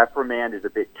think reprimand is a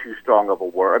bit too strong of a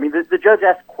word. I mean, the judge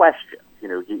asked questions.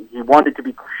 He wanted to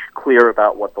be clear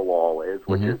about what the law is,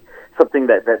 which is something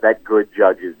that good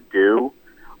judges do.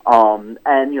 And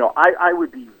I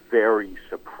would be very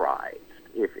surprised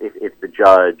if the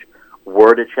judge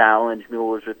were to challenge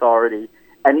Mueller's authority.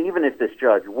 And even if this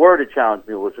judge were to challenge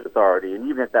Mueller's authority, and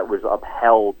even if that was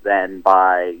upheld then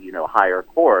by higher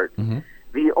court,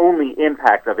 the only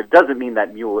impact of it doesn't mean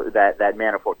that that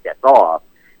Manafort gets off.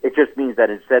 It just means that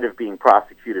instead of being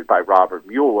prosecuted by Robert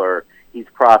Mueller, he's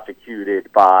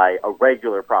prosecuted by a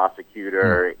regular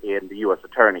prosecutor in the U.S.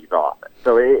 Attorney's Office.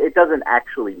 So it doesn't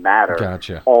actually matter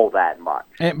all that much.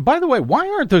 And by the way, why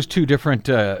aren't those two different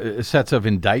sets of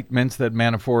indictments that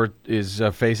Manafort is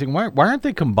facing, why aren't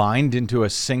they combined into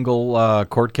a single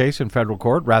court case in federal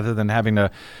court rather than having to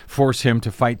force him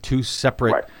to fight two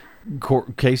separate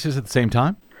court cases at the same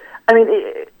time? I mean,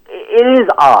 it is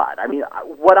odd. I mean,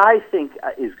 what I think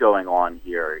is going on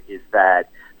here is that,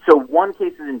 so one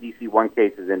case is in D.C., one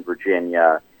case is in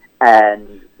Virginia,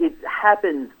 and it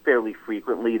happens fairly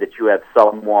frequently that you have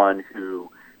someone who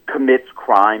commits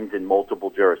crimes in multiple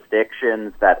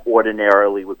jurisdictions that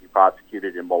ordinarily would be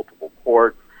prosecuted in multiple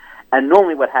courts. And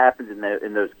normally what happens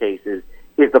in those cases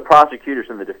is the prosecutors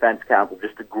and the defense counsel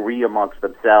just agree amongst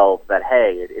themselves that,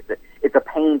 hey, it's a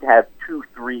pain to have 2,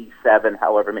 3, 7,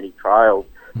 however many trials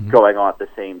going on at the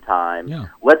same time. Yeah.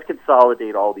 Let's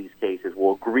consolidate all these cases.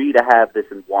 We'll agree to have this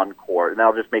in one court, and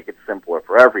that'll just make it simpler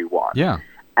for everyone. Yeah.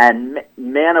 And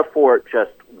Manafort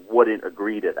just wouldn't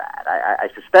agree to that. I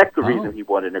suspect the reason he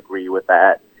wouldn't agree with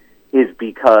that is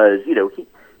because,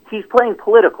 he's playing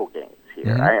political games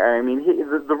here. I mean,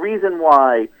 the reason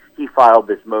why he filed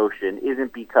this motion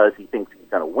isn't because he thinks he's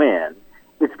going to win.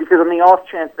 It's because on the off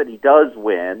chance that he does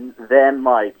win, then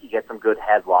he gets some good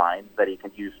headlines that he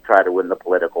can use to try to win the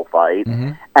political fight.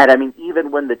 And I mean,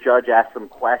 even when the judge asked some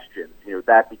questions,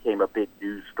 that became a big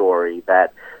news story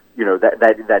that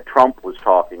that Trump was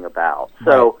talking about.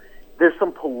 So there's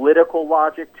some political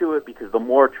logic to it because the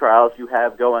more trials you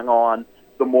have going on,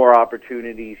 the more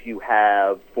opportunities you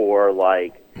have for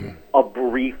a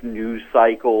brief news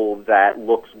cycle that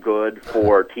looks good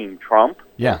for Team Trump.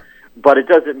 Yeah. But it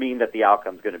doesn't mean that the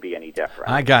outcome's going to be any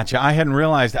different. I gotcha. I hadn't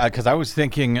realized because I was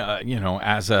thinking,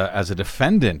 as a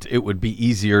defendant, it would be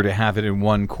easier to have it in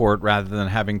one court rather than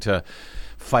having to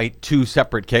fight two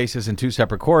separate cases in two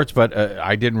separate courts. But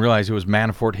I didn't realize it was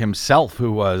Manafort himself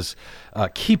who was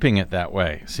keeping it that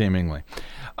way, seemingly.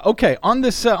 Okay, on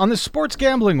this sports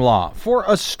gambling law, for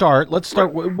a start, let's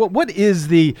start. What is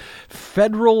the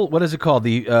federal? What is it called?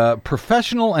 The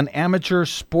Professional and Amateur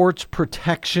Sports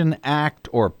Protection Act,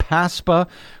 or PASPA.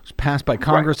 It was passed by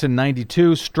Congress in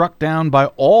 '92, struck down by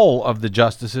all of the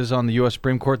justices on the U.S.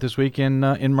 Supreme Court this week in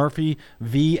Murphy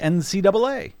v.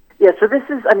 NCAA. Yeah, so this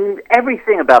is,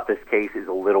 everything about this case is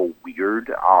a little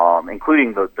weird,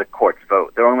 including the court's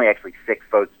vote. There are only actually 6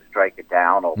 votes to strike it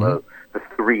down, although the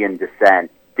 3 in dissent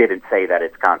didn't say that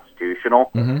it's constitutional.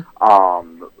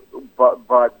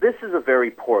 But this is a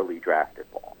very poorly drafted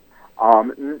law.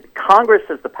 Congress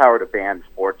has the power to ban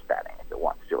sports betting if it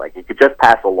wants to. It could just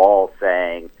pass a law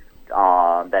saying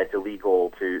that it's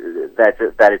illegal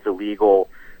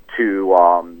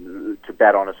to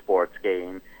bet on a sports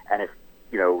game, and if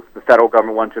the federal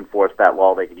government wants to enforce that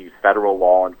law, they could use federal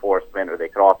law enforcement, or they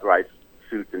could authorize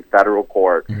suits in federal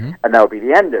court, and that would be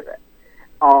the end of it.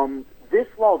 This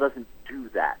law doesn't do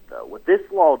that, though. What this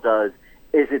law does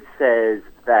is it says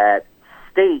that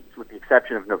states, with the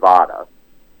exception of Nevada,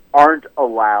 aren't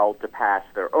allowed to pass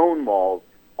their own laws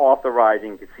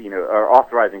authorizing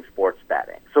sports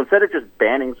betting. So instead of just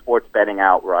banning sports betting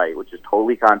outright, which is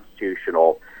totally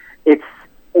constitutional, it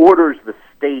orders the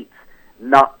states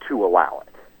not to allow it.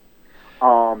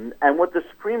 And what the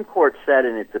Supreme Court said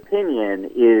in its opinion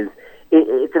is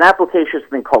it's an application of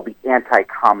something called the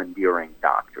anti-commandeering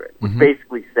doctrine, which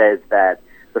basically says that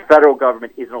the federal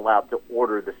government isn't allowed to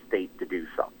order the state to do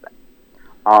something.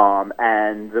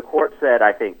 And the court said,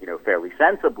 I think, fairly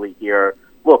sensibly here,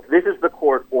 look, this is the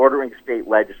court ordering state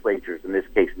legislatures, in this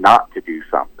case, not to do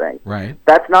something. Right.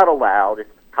 That's not allowed. If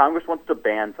Congress wants to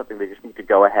ban something, they just need to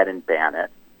go ahead and ban it.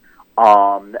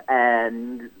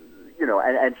 And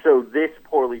so this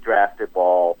poorly drafted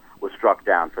law was struck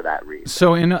down for that reason.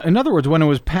 So, in other words, when it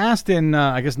was passed in,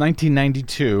 I guess,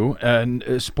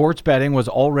 1992, sports betting was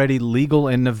already legal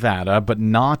in Nevada, but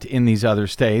not in these other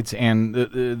states. And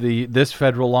this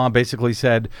federal law basically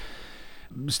said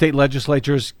state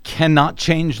legislatures cannot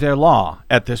change their law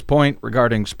at this point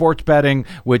regarding sports betting,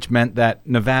 which meant that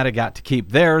Nevada got to keep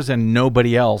theirs and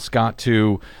nobody else got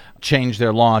to change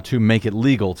their law to make it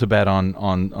legal to bet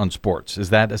on sports. Is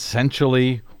that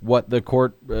essentially what the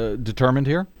court determined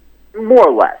here? More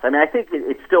or less. I mean, I think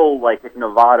it's still like if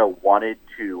Nevada wanted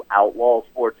to outlaw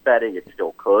sports betting, it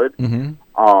still could.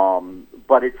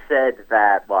 But it said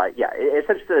that, it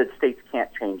essentially said that states can't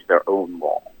change their own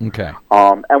law. Okay.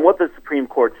 And what the Supreme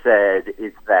Court said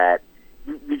is that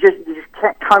you just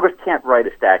can't. Congress can't write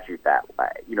a statute that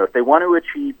way. You know, if they want to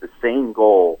achieve the same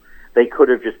goal, they could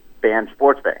have just banned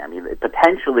sports betting. I mean,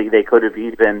 potentially they could have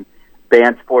even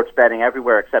banned sports betting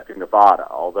everywhere except in Nevada.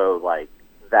 Although,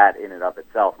 that in and of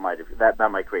itself might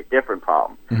create different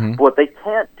problems. But what they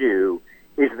can't do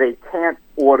is they can't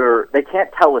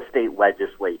tell a state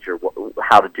legislature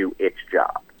how to do its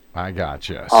job. I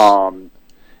gotcha.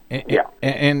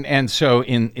 And so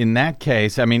in that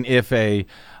case, I mean, if a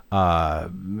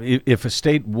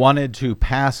state wanted to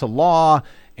pass a law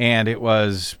and it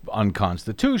was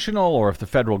unconstitutional, or if the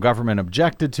federal government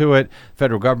objected to it,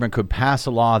 federal government could pass a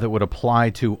law that would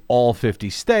apply to all 50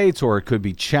 states, or it could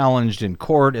be challenged in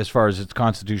court as far as its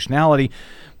constitutionality.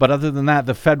 But other than that,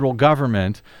 the federal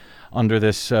government, under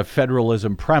this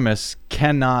federalism premise,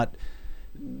 cannot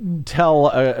tell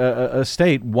a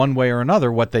state one way or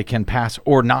another what they can pass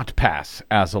or not pass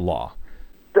as a law.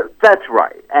 That's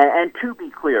right. And to be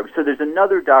clear, so there's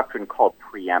another doctrine called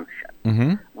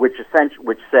preemption, which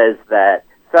says that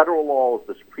federal law is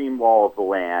the supreme law of the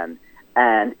land,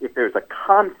 and if there's a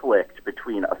conflict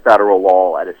between a federal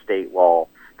law and a state law,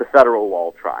 the federal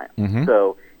law triumphs.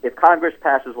 So if Congress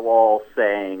passes a law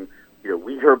saying,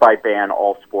 we hereby ban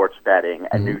all sports betting,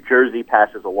 and New Jersey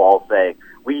passes a law saying,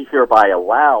 we hereby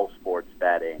allow sports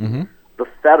betting, the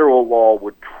federal law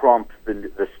would trump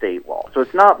the state law. So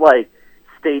it's not like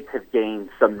states have gained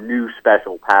some new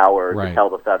special power to tell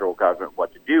the federal government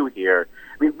what to do here.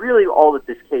 I mean, really all that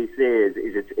this case is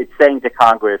it's saying to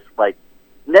Congress,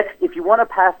 if you want to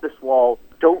pass this law,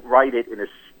 don't write it in a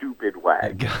stupid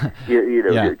way.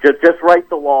 Just write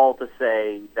the law to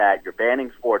say that you're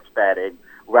banning sports betting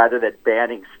rather than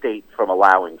banning states from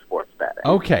allowing sports betting.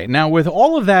 Okay. Now, with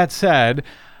all of that said,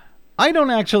 I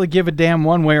don't actually give a damn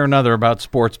one way or another about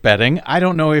sports betting. I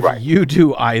don't know if you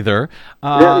do either.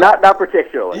 Not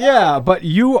particularly. Yeah, but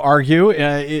you argue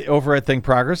over at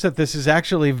ThinkProgress that this is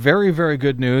actually very, very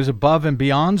good news above and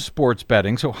beyond sports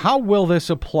betting. So how will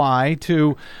this apply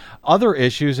to other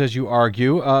issues, as you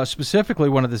argue? Specifically,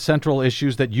 one of the central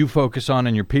issues that you focus on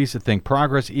in your piece at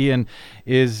ThinkProgress, Ian,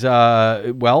 is,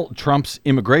 Trump's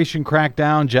immigration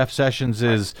crackdown, Jeff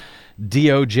Sessions'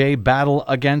 DOJ battle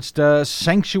against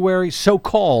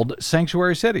so-called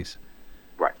sanctuary cities.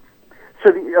 Right.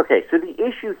 So the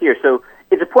issue here, so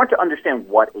it's important to understand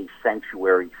what a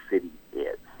sanctuary city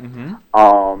is.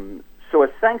 So a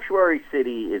sanctuary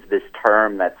city is this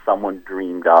term that someone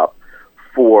dreamed up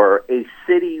for a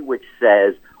city which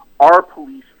says our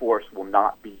police force will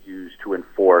not be used to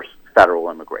enforce federal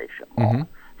immigration law.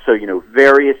 So,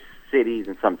 various cities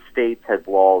and some states have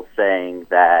laws saying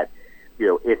that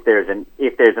if there's an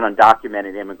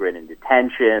undocumented immigrant in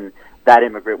detention, that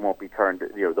immigrant won't be turned.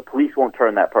 The police won't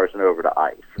turn that person over to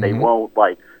ICE. They won't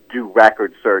do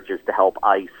record searches to help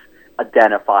ICE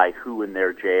identify who in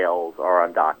their jails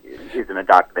is an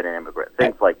undocumented immigrant.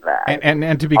 Things like that.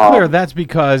 And to be clear, that's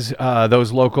because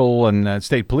those local and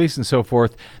state police and so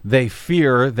forth, they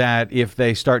fear that if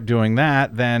they start doing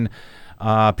that, then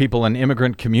people in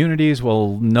immigrant communities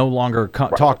will no longer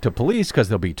talk to police because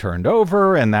they'll be turned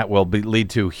over, and that will lead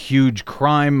to huge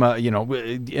crime.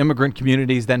 Immigrant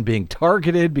communities then being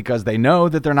targeted because they know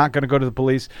that they're not going to go to the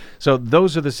police. So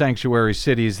those are the sanctuary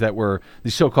cities the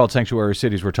so-called sanctuary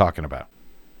cities we're talking about.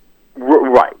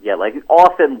 Right. Yeah.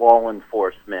 Often law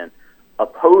enforcement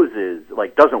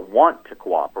doesn't want to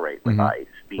cooperate with ICE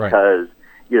because.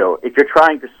 If you're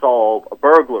trying to solve a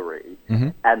burglary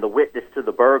and the witness to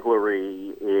the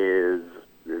burglary is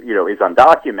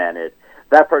undocumented,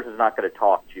 that person's not going to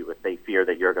talk to you if they fear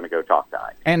that you're going to go talk to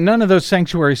ICE. And none of those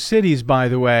sanctuary cities, by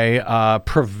the way,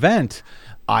 prevent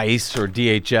ICE or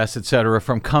DHS, et cetera,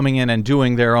 from coming in and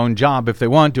doing their own job if they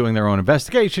want, doing their own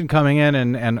investigation, coming in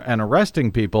and arresting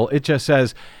people. It just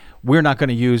says, we're not going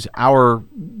to use our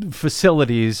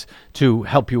facilities to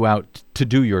help you out to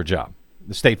do your job.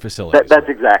 The state facilities. That's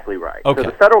exactly right. Okay. So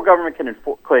the federal government can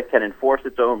enforce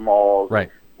its own laws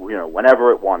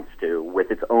whenever it wants to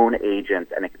with its own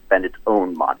agents, and it can spend its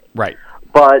own money. Right.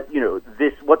 But,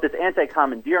 what this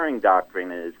anti-commandeering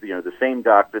doctrine is, the same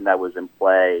doctrine that was in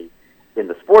play in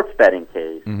the sports betting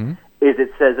case, is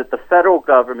it says that the federal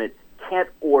government can't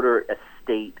order a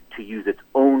state to use its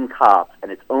own cops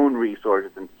and its own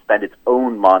resources and spend its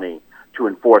own money to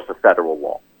enforce a federal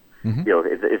law.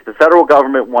 If the federal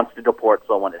government wants to deport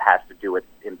someone, it has to do it.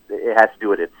 It has to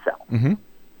do it itself.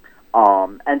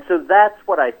 And so that's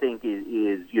what I think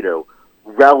is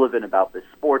relevant about this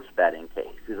sports betting case.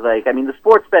 Is the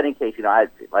sports betting case. I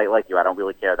like you. I don't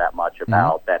really care that much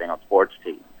about betting on sports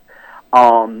teams.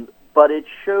 But it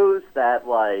shows that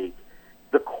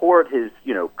the court has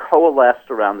coalesced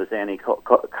around this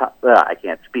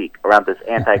around this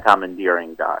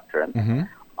anti-commandeering doctrine.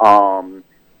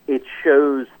 It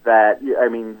shows that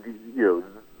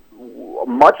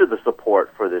much of the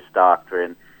support for this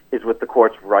doctrine is with the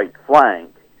court's right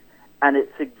flank, and it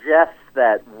suggests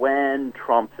that when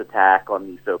Trump's attack on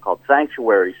these so-called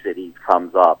sanctuary cities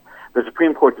comes up, the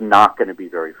Supreme Court's not going to be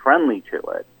very friendly to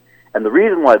it. And the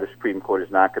reason why the Supreme Court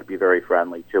is not going to be very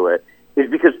friendly to it is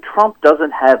because Trump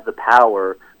doesn't have the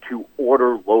power to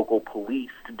order local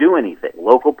police to do anything.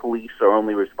 Local police are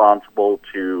only responsible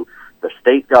to the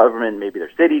state government, maybe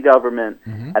their city government,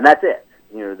 and that's it.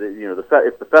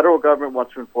 If the federal government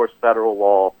wants to enforce federal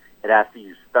law, it has to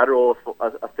use federal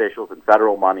officials and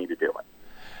federal money to do it.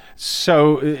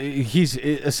 So he's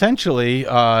essentially,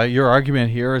 your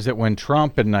argument here is that when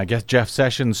Trump and I guess Jeff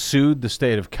Sessions sued the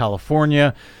state of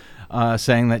California,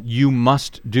 saying that you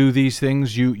must do these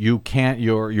things, you can't,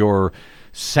 your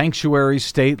sanctuary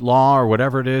state law or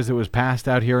whatever it is that was passed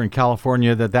out here in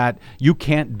California, that you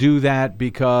can't do that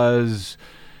because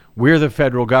we're the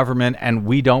federal government and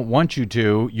we don't want you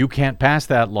to. You can't pass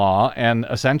that law. And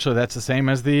essentially that's the same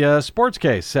as the sports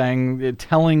case,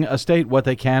 telling a state what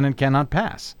they can and cannot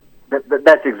pass.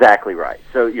 That's exactly right.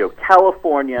 So,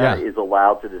 California is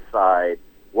allowed to decide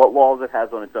what laws it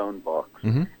has on its own books.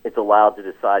 It's allowed to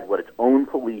decide what its own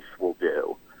police will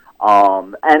do.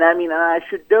 And I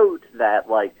should note that,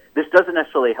 this doesn't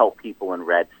necessarily help people in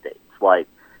red states.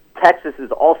 Texas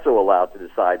is also allowed to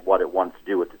decide what it wants to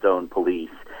do with its own police.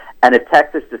 And if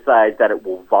Texas decides that it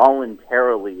will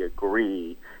voluntarily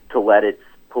agree to let its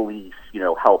police,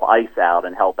 help ICE out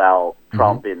and help out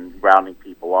Trump in rounding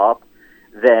people up,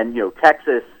 then,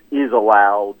 Texas is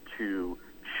allowed to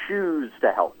choose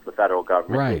to help the federal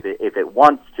government if it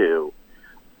wants to.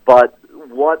 But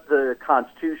what the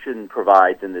Constitution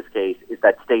provides in this case is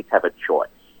that states have a choice.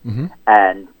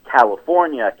 And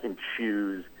California can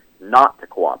choose not to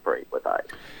cooperate with ICE.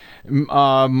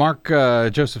 Mark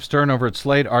Joseph Stern over at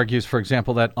Slate argues, for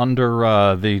example, that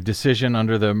under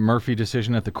the Murphy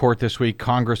decision at the court this week,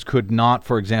 Congress could not,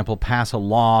 for example, pass a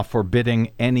law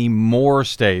forbidding any more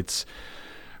states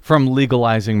from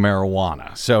legalizing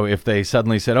marijuana. So if they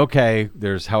suddenly said, okay,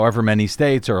 there's however many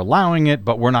states are allowing it,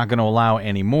 but we're not going to allow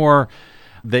any more,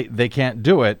 they can't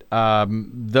do it.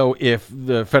 Though if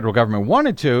the federal government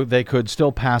wanted to, they could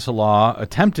still pass a law,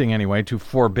 attempting anyway, to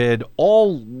forbid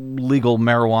all legal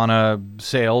marijuana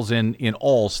sales in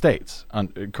all states.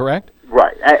 Correct?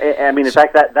 Right. In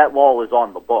fact, that law is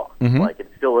on the book. It is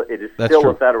still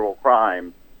a federal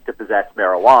crime to possess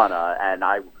marijuana, and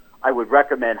I would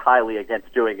recommend highly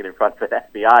against doing it in front of an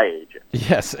FBI agent.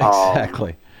 Yes,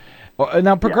 exactly.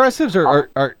 Now, progressives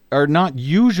are not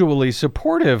usually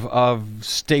supportive of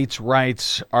states'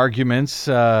 rights arguments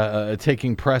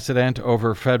taking precedent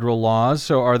over federal laws.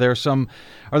 So, are there some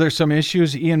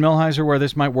issues, Ian Millhiser, where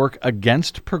this might work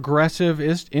against progressive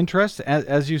interests,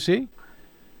 as you see?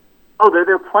 Oh,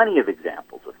 there are plenty of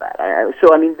examples of that.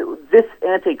 This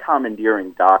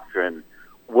anti-commandeering doctrine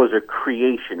was a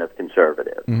creation of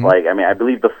conservatives. I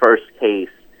believe the first case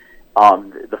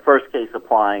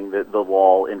applying the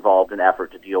law involved an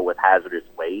effort to deal with hazardous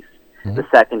waste. The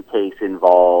second case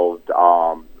involved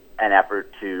an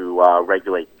effort to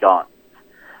regulate guns.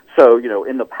 So,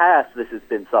 in the past, this has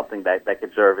been something that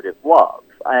conservatives love.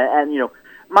 And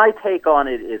my take on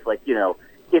it is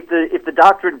if the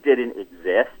doctrine didn't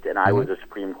exist and I was a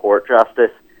Supreme Court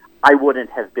justice, I wouldn't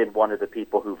have been one of the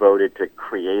people who voted to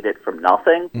create it from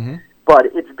nothing. But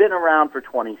it's been around for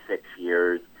 26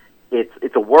 years.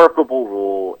 It's a workable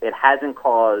rule. It hasn't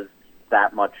caused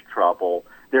that much trouble.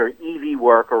 There are easy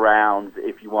workarounds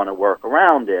if you want to work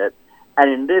around it.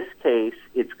 And in this case,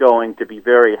 it's going to be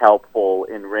very helpful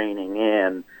in reining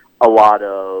in a lot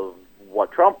of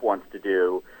what Trump wants to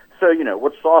do. So,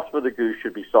 what's sauce for the goose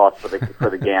should be sauce for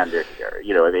the gander here.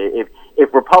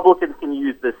 If Republicans can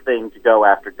use this thing to go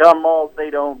after gun laws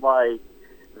they don't like,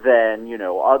 then,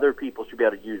 other people should be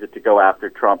able to use it to go after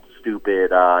Trump's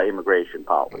stupid immigration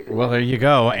policy. Well, there you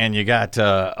go. And you got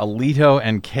Alito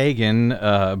and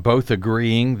Kagan both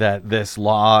agreeing that this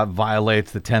law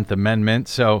violates the 10th Amendment.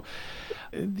 So,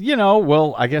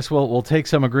 I guess we'll take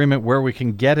some agreement where we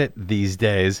can get it these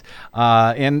days.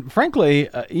 And frankly,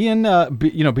 Ian,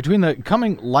 between the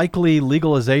coming likely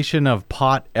legalization of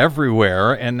pot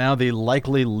everywhere and now the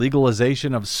likely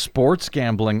legalization of sports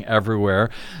gambling everywhere,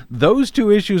 those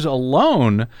two issues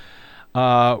alone,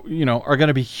 are going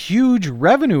to be huge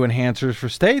revenue enhancers for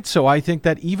states. So I think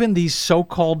that even these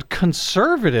so-called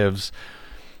conservatives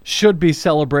should be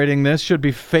celebrating this, should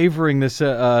be favoring this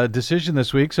decision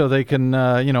this week so they can,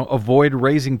 avoid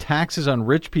raising taxes on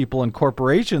rich people and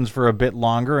corporations for a bit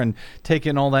longer and take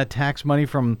in all that tax money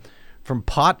from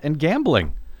pot and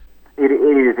gambling. It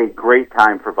is a great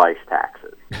time for vice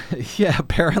taxes. Yeah,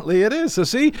 apparently it is. So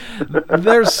see,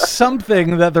 there's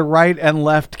something that the right and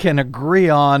left can agree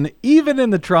on, even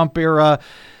in the Trump era.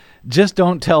 Just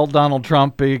don't tell Donald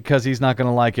Trump because he's not going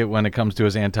to like it when it comes to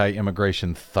his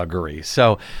anti-immigration thuggery.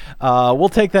 So we'll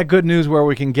take that good news where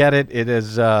we can get it. It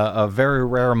is a very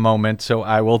rare moment, so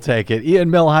I will take it.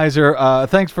 Ian Millhiser,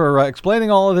 thanks for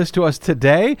explaining all of this to us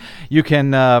today. You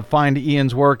can find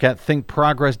Ian's work at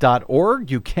thinkprogress.org.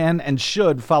 You can and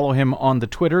should follow him on the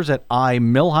Twitters at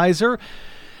iMillhiser.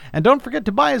 And don't forget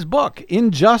to buy his book,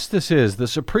 Injustices, the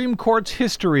Supreme Court's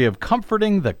History of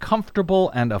Comforting the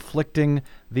Comfortable and Afflicting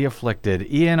the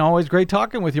Afflicted. Ian, always great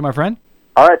talking with you, my friend.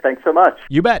 All right, thanks so much.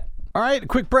 You bet. All right, a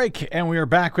quick break, and we are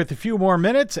back with a few more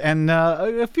minutes and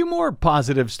a few more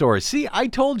positive stories. See, I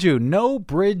told you, no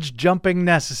bridge jumping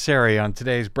necessary on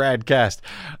today's BradCast.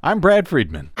 I'm Brad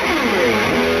Friedman.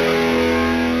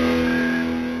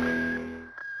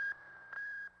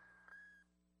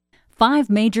 5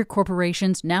 major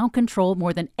corporations now control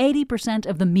more than 80%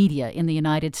 of the media in the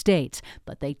United States,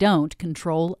 but they don't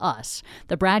control us.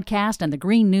 The BradCast and the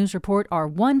Green News Report are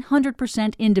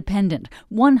 100% independent,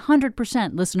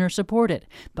 100% listener-supported.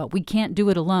 But we can't do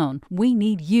it alone. We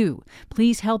need you.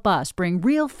 Please help us bring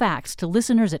real facts to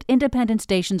listeners at independent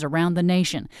stations around the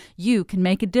nation. You can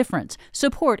make a difference.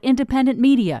 Support independent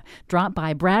media. Drop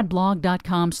by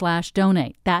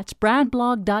bradblog.com/donate. That's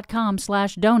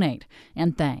bradblog.com/donate.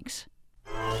 And thanks.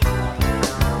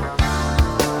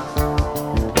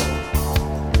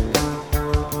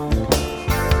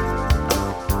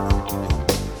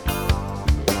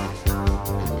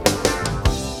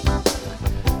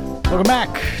 Welcome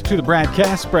back to the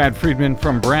BradCast. Brad Friedman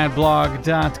from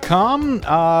bradblog.com.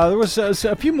 There was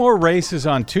a few more races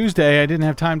on Tuesday. I didn't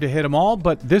have time to hit them all,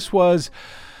 but this was,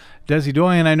 Desi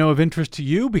Doyen, I know of interest to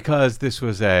you because this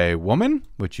was a woman,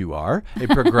 which you are, a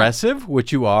progressive,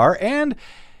 which you are, and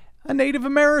a Native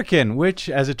American, which,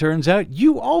 as it turns out,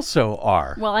 you also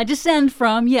are. Well, I descend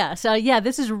from, yes.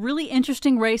 This is a really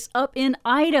interesting race up in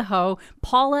Idaho.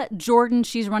 Paula Jordan,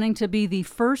 she's running to be the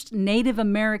first Native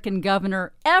American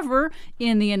governor ever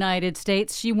in the United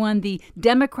States. She won the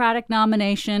Democratic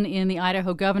nomination in the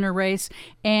Idaho governor race,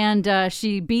 and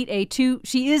she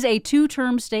is a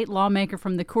two-term state lawmaker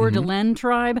from the Coeur d'Alene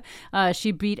tribe.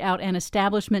 She beat out an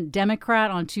establishment Democrat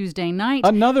on Tuesday night.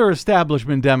 Another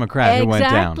establishment Democrat who went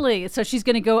down. Exactly. So she's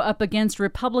going to go up against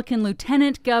Republican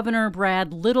Lieutenant Governor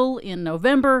Brad Little in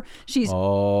November. She's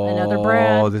another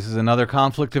Brad. Oh, this is another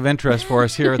conflict of interest for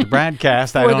us here at the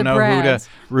BradCast. I don't know who to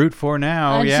root for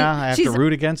now. I have to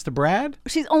root against the Brad?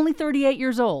 She's only 38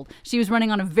 years old. She was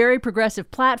running on a very progressive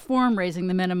platform, raising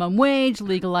the minimum wage,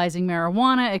 legalizing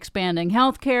marijuana, expanding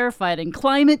health care, fighting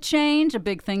climate change, a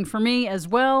big thing for me as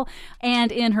well.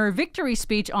 And in her victory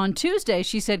speech on Tuesday,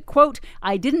 she said, quote,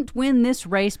 "I didn't win this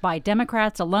race by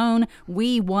Democrats alone.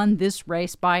 We won this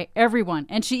race by everyone."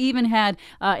 And she even had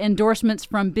endorsements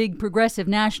from big progressive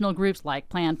national groups like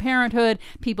Planned Parenthood,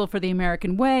 People for the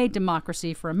American Way,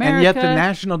 Democracy for America. And yet the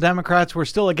National Democrats were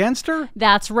still against her?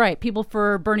 That's right. People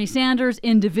for Bernie Sanders,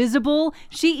 Indivisible.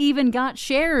 She even got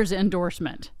Cher's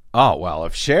endorsement. Oh, well,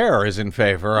 if Cher is in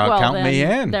favor, count me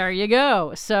in. There you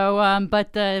go. So,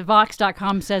 but the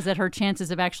Vox.com says that her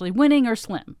chances of actually winning are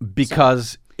slim.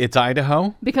 Because it's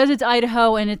Idaho? Because it's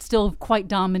Idaho, and it's still quite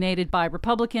dominated by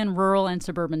Republican, rural, and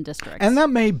suburban districts. And that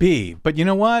may be, but you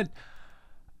know what?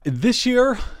 This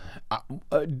year,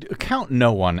 count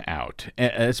no one out,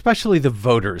 especially the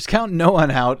voters. Count no one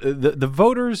out. The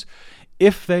voters,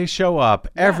 if they show up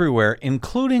everywhere,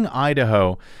 including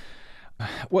Idaho.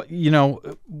 Well,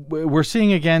 we're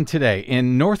seeing again today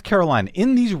in North Carolina,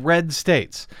 in these red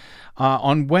states,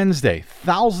 on Wednesday,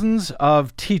 thousands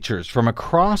of teachers from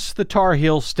across the Tar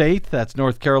Heel state, that's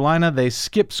North Carolina, they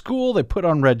skipped school, they put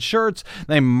on red shirts,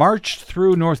 they marched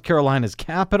through North Carolina's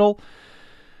capital.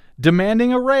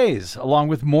 demanding a raise, along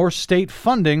with more state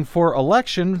funding for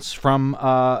elections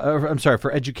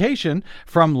for education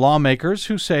from lawmakers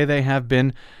who say they have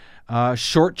been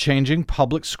shortchanging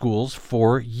public schools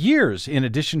for years. In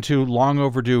addition to long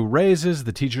overdue raises,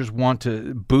 the teachers want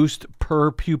to boost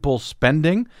per pupil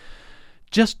spending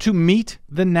just to meet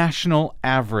the national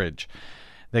average.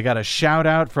 They got a shout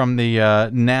out from the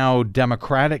now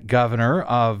Democratic governor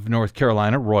of North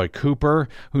Carolina, Roy Cooper,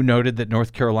 who noted that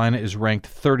North Carolina is ranked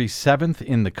 37th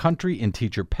in the country in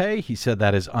teacher pay. He said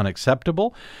that is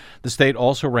unacceptable. The state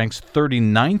also ranks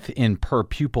 39th in per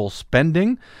pupil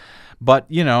spending. But,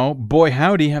 you know, boy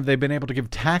howdy, have they been able to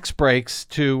give tax breaks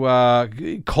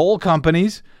to coal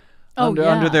companies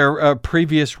under their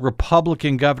previous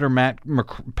Republican governor,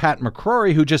 Pat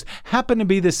McCrory, who just happened to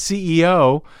be the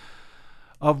CEO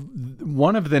of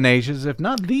one of the nations, if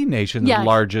not the nation's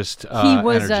largest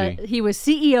energy. He was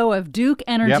CEO of Duke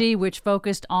Energy, which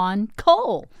focused on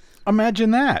coal. Imagine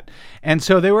that. And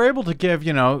so they were able to give,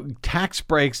 tax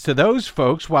breaks to those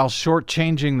folks while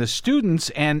shortchanging the students.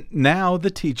 And now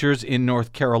the teachers in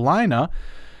North Carolina,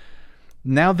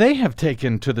 now they have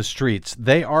taken to the streets.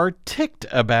 They are ticked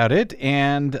about it.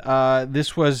 And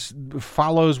this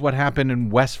follows what happened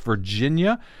in West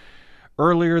Virginia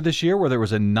earlier this year, where there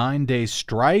was a 9-day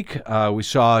strike. We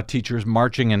saw teachers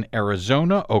marching in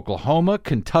Arizona, Oklahoma,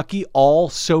 Kentucky, all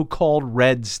so-called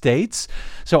red states.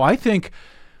 So I think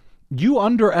you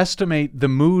underestimate the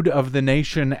mood of the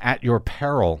nation at your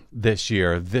peril this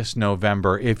year, this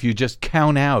November, if you just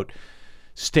count out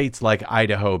states like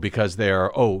Idaho because they are,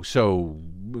 so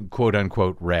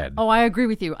quote-unquote red. Oh, I agree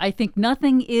with you. I think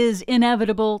nothing is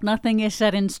inevitable. Nothing is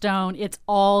set in stone. It's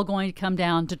all going to come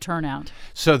down to turnout.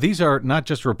 So these are not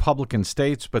just Republican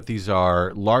states, but these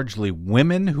are largely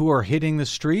women who are hitting the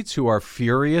streets, who are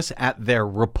furious at their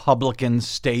Republican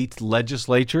state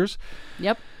legislatures.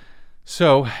 Yep.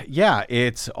 So, yeah,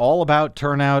 it's all about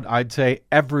turnout. I'd say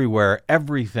everywhere,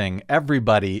 everything,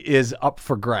 everybody is up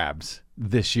for grabs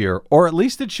this year, or at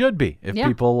least it should be. If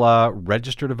people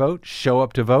register to vote, show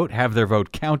up to vote, have their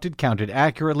vote counted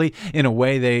accurately in a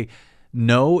way they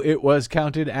know it was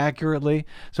counted accurately.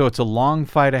 So it's a long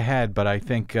fight ahead, but I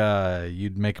think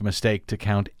you'd make a mistake to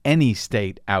count any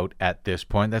state out at this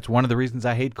point. That's one of the reasons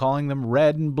I hate calling them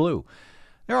red and blue.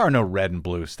 There are no red and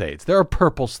blue states. There are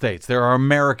purple states. There are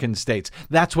American states.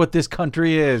 That's what this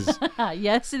country is.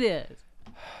 Yes, it is.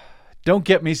 Don't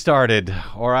get me started,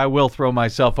 or I will throw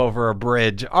myself over a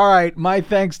bridge. All right, my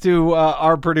thanks to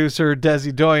our producer,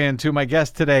 Desi Doyen, to my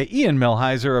guest today, Ian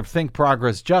Millhiser of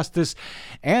ThinkProgress Justice,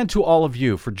 and to all of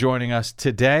you for joining us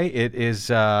today. It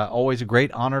is always a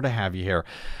great honor to have you here.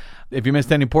 If you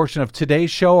missed any portion of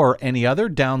today's show or any other,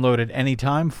 download it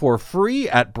anytime for free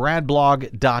at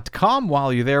bradblog.com.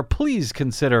 While you're there, please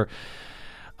consider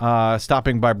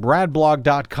stopping by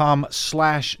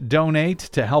bradblog.com/donate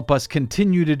to help us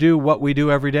continue to do what we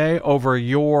do every day over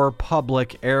your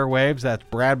public airwaves. That's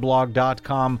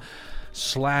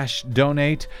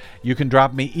bradblog.com/donate. You can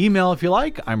drop me email if you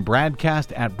like. I'm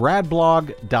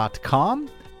bradcast@bradblog.com,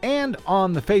 and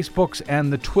on the Facebooks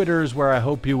and the Twitters, where I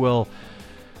hope you will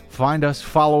find us,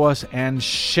 follow us, and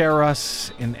share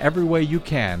us in every way you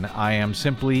can. I am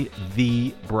simply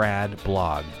the Brad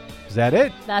Blog. Is that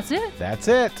it? That's it. That's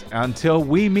it. Until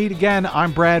we meet again,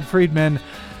 I'm Brad Friedman.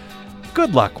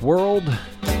 Good luck, world.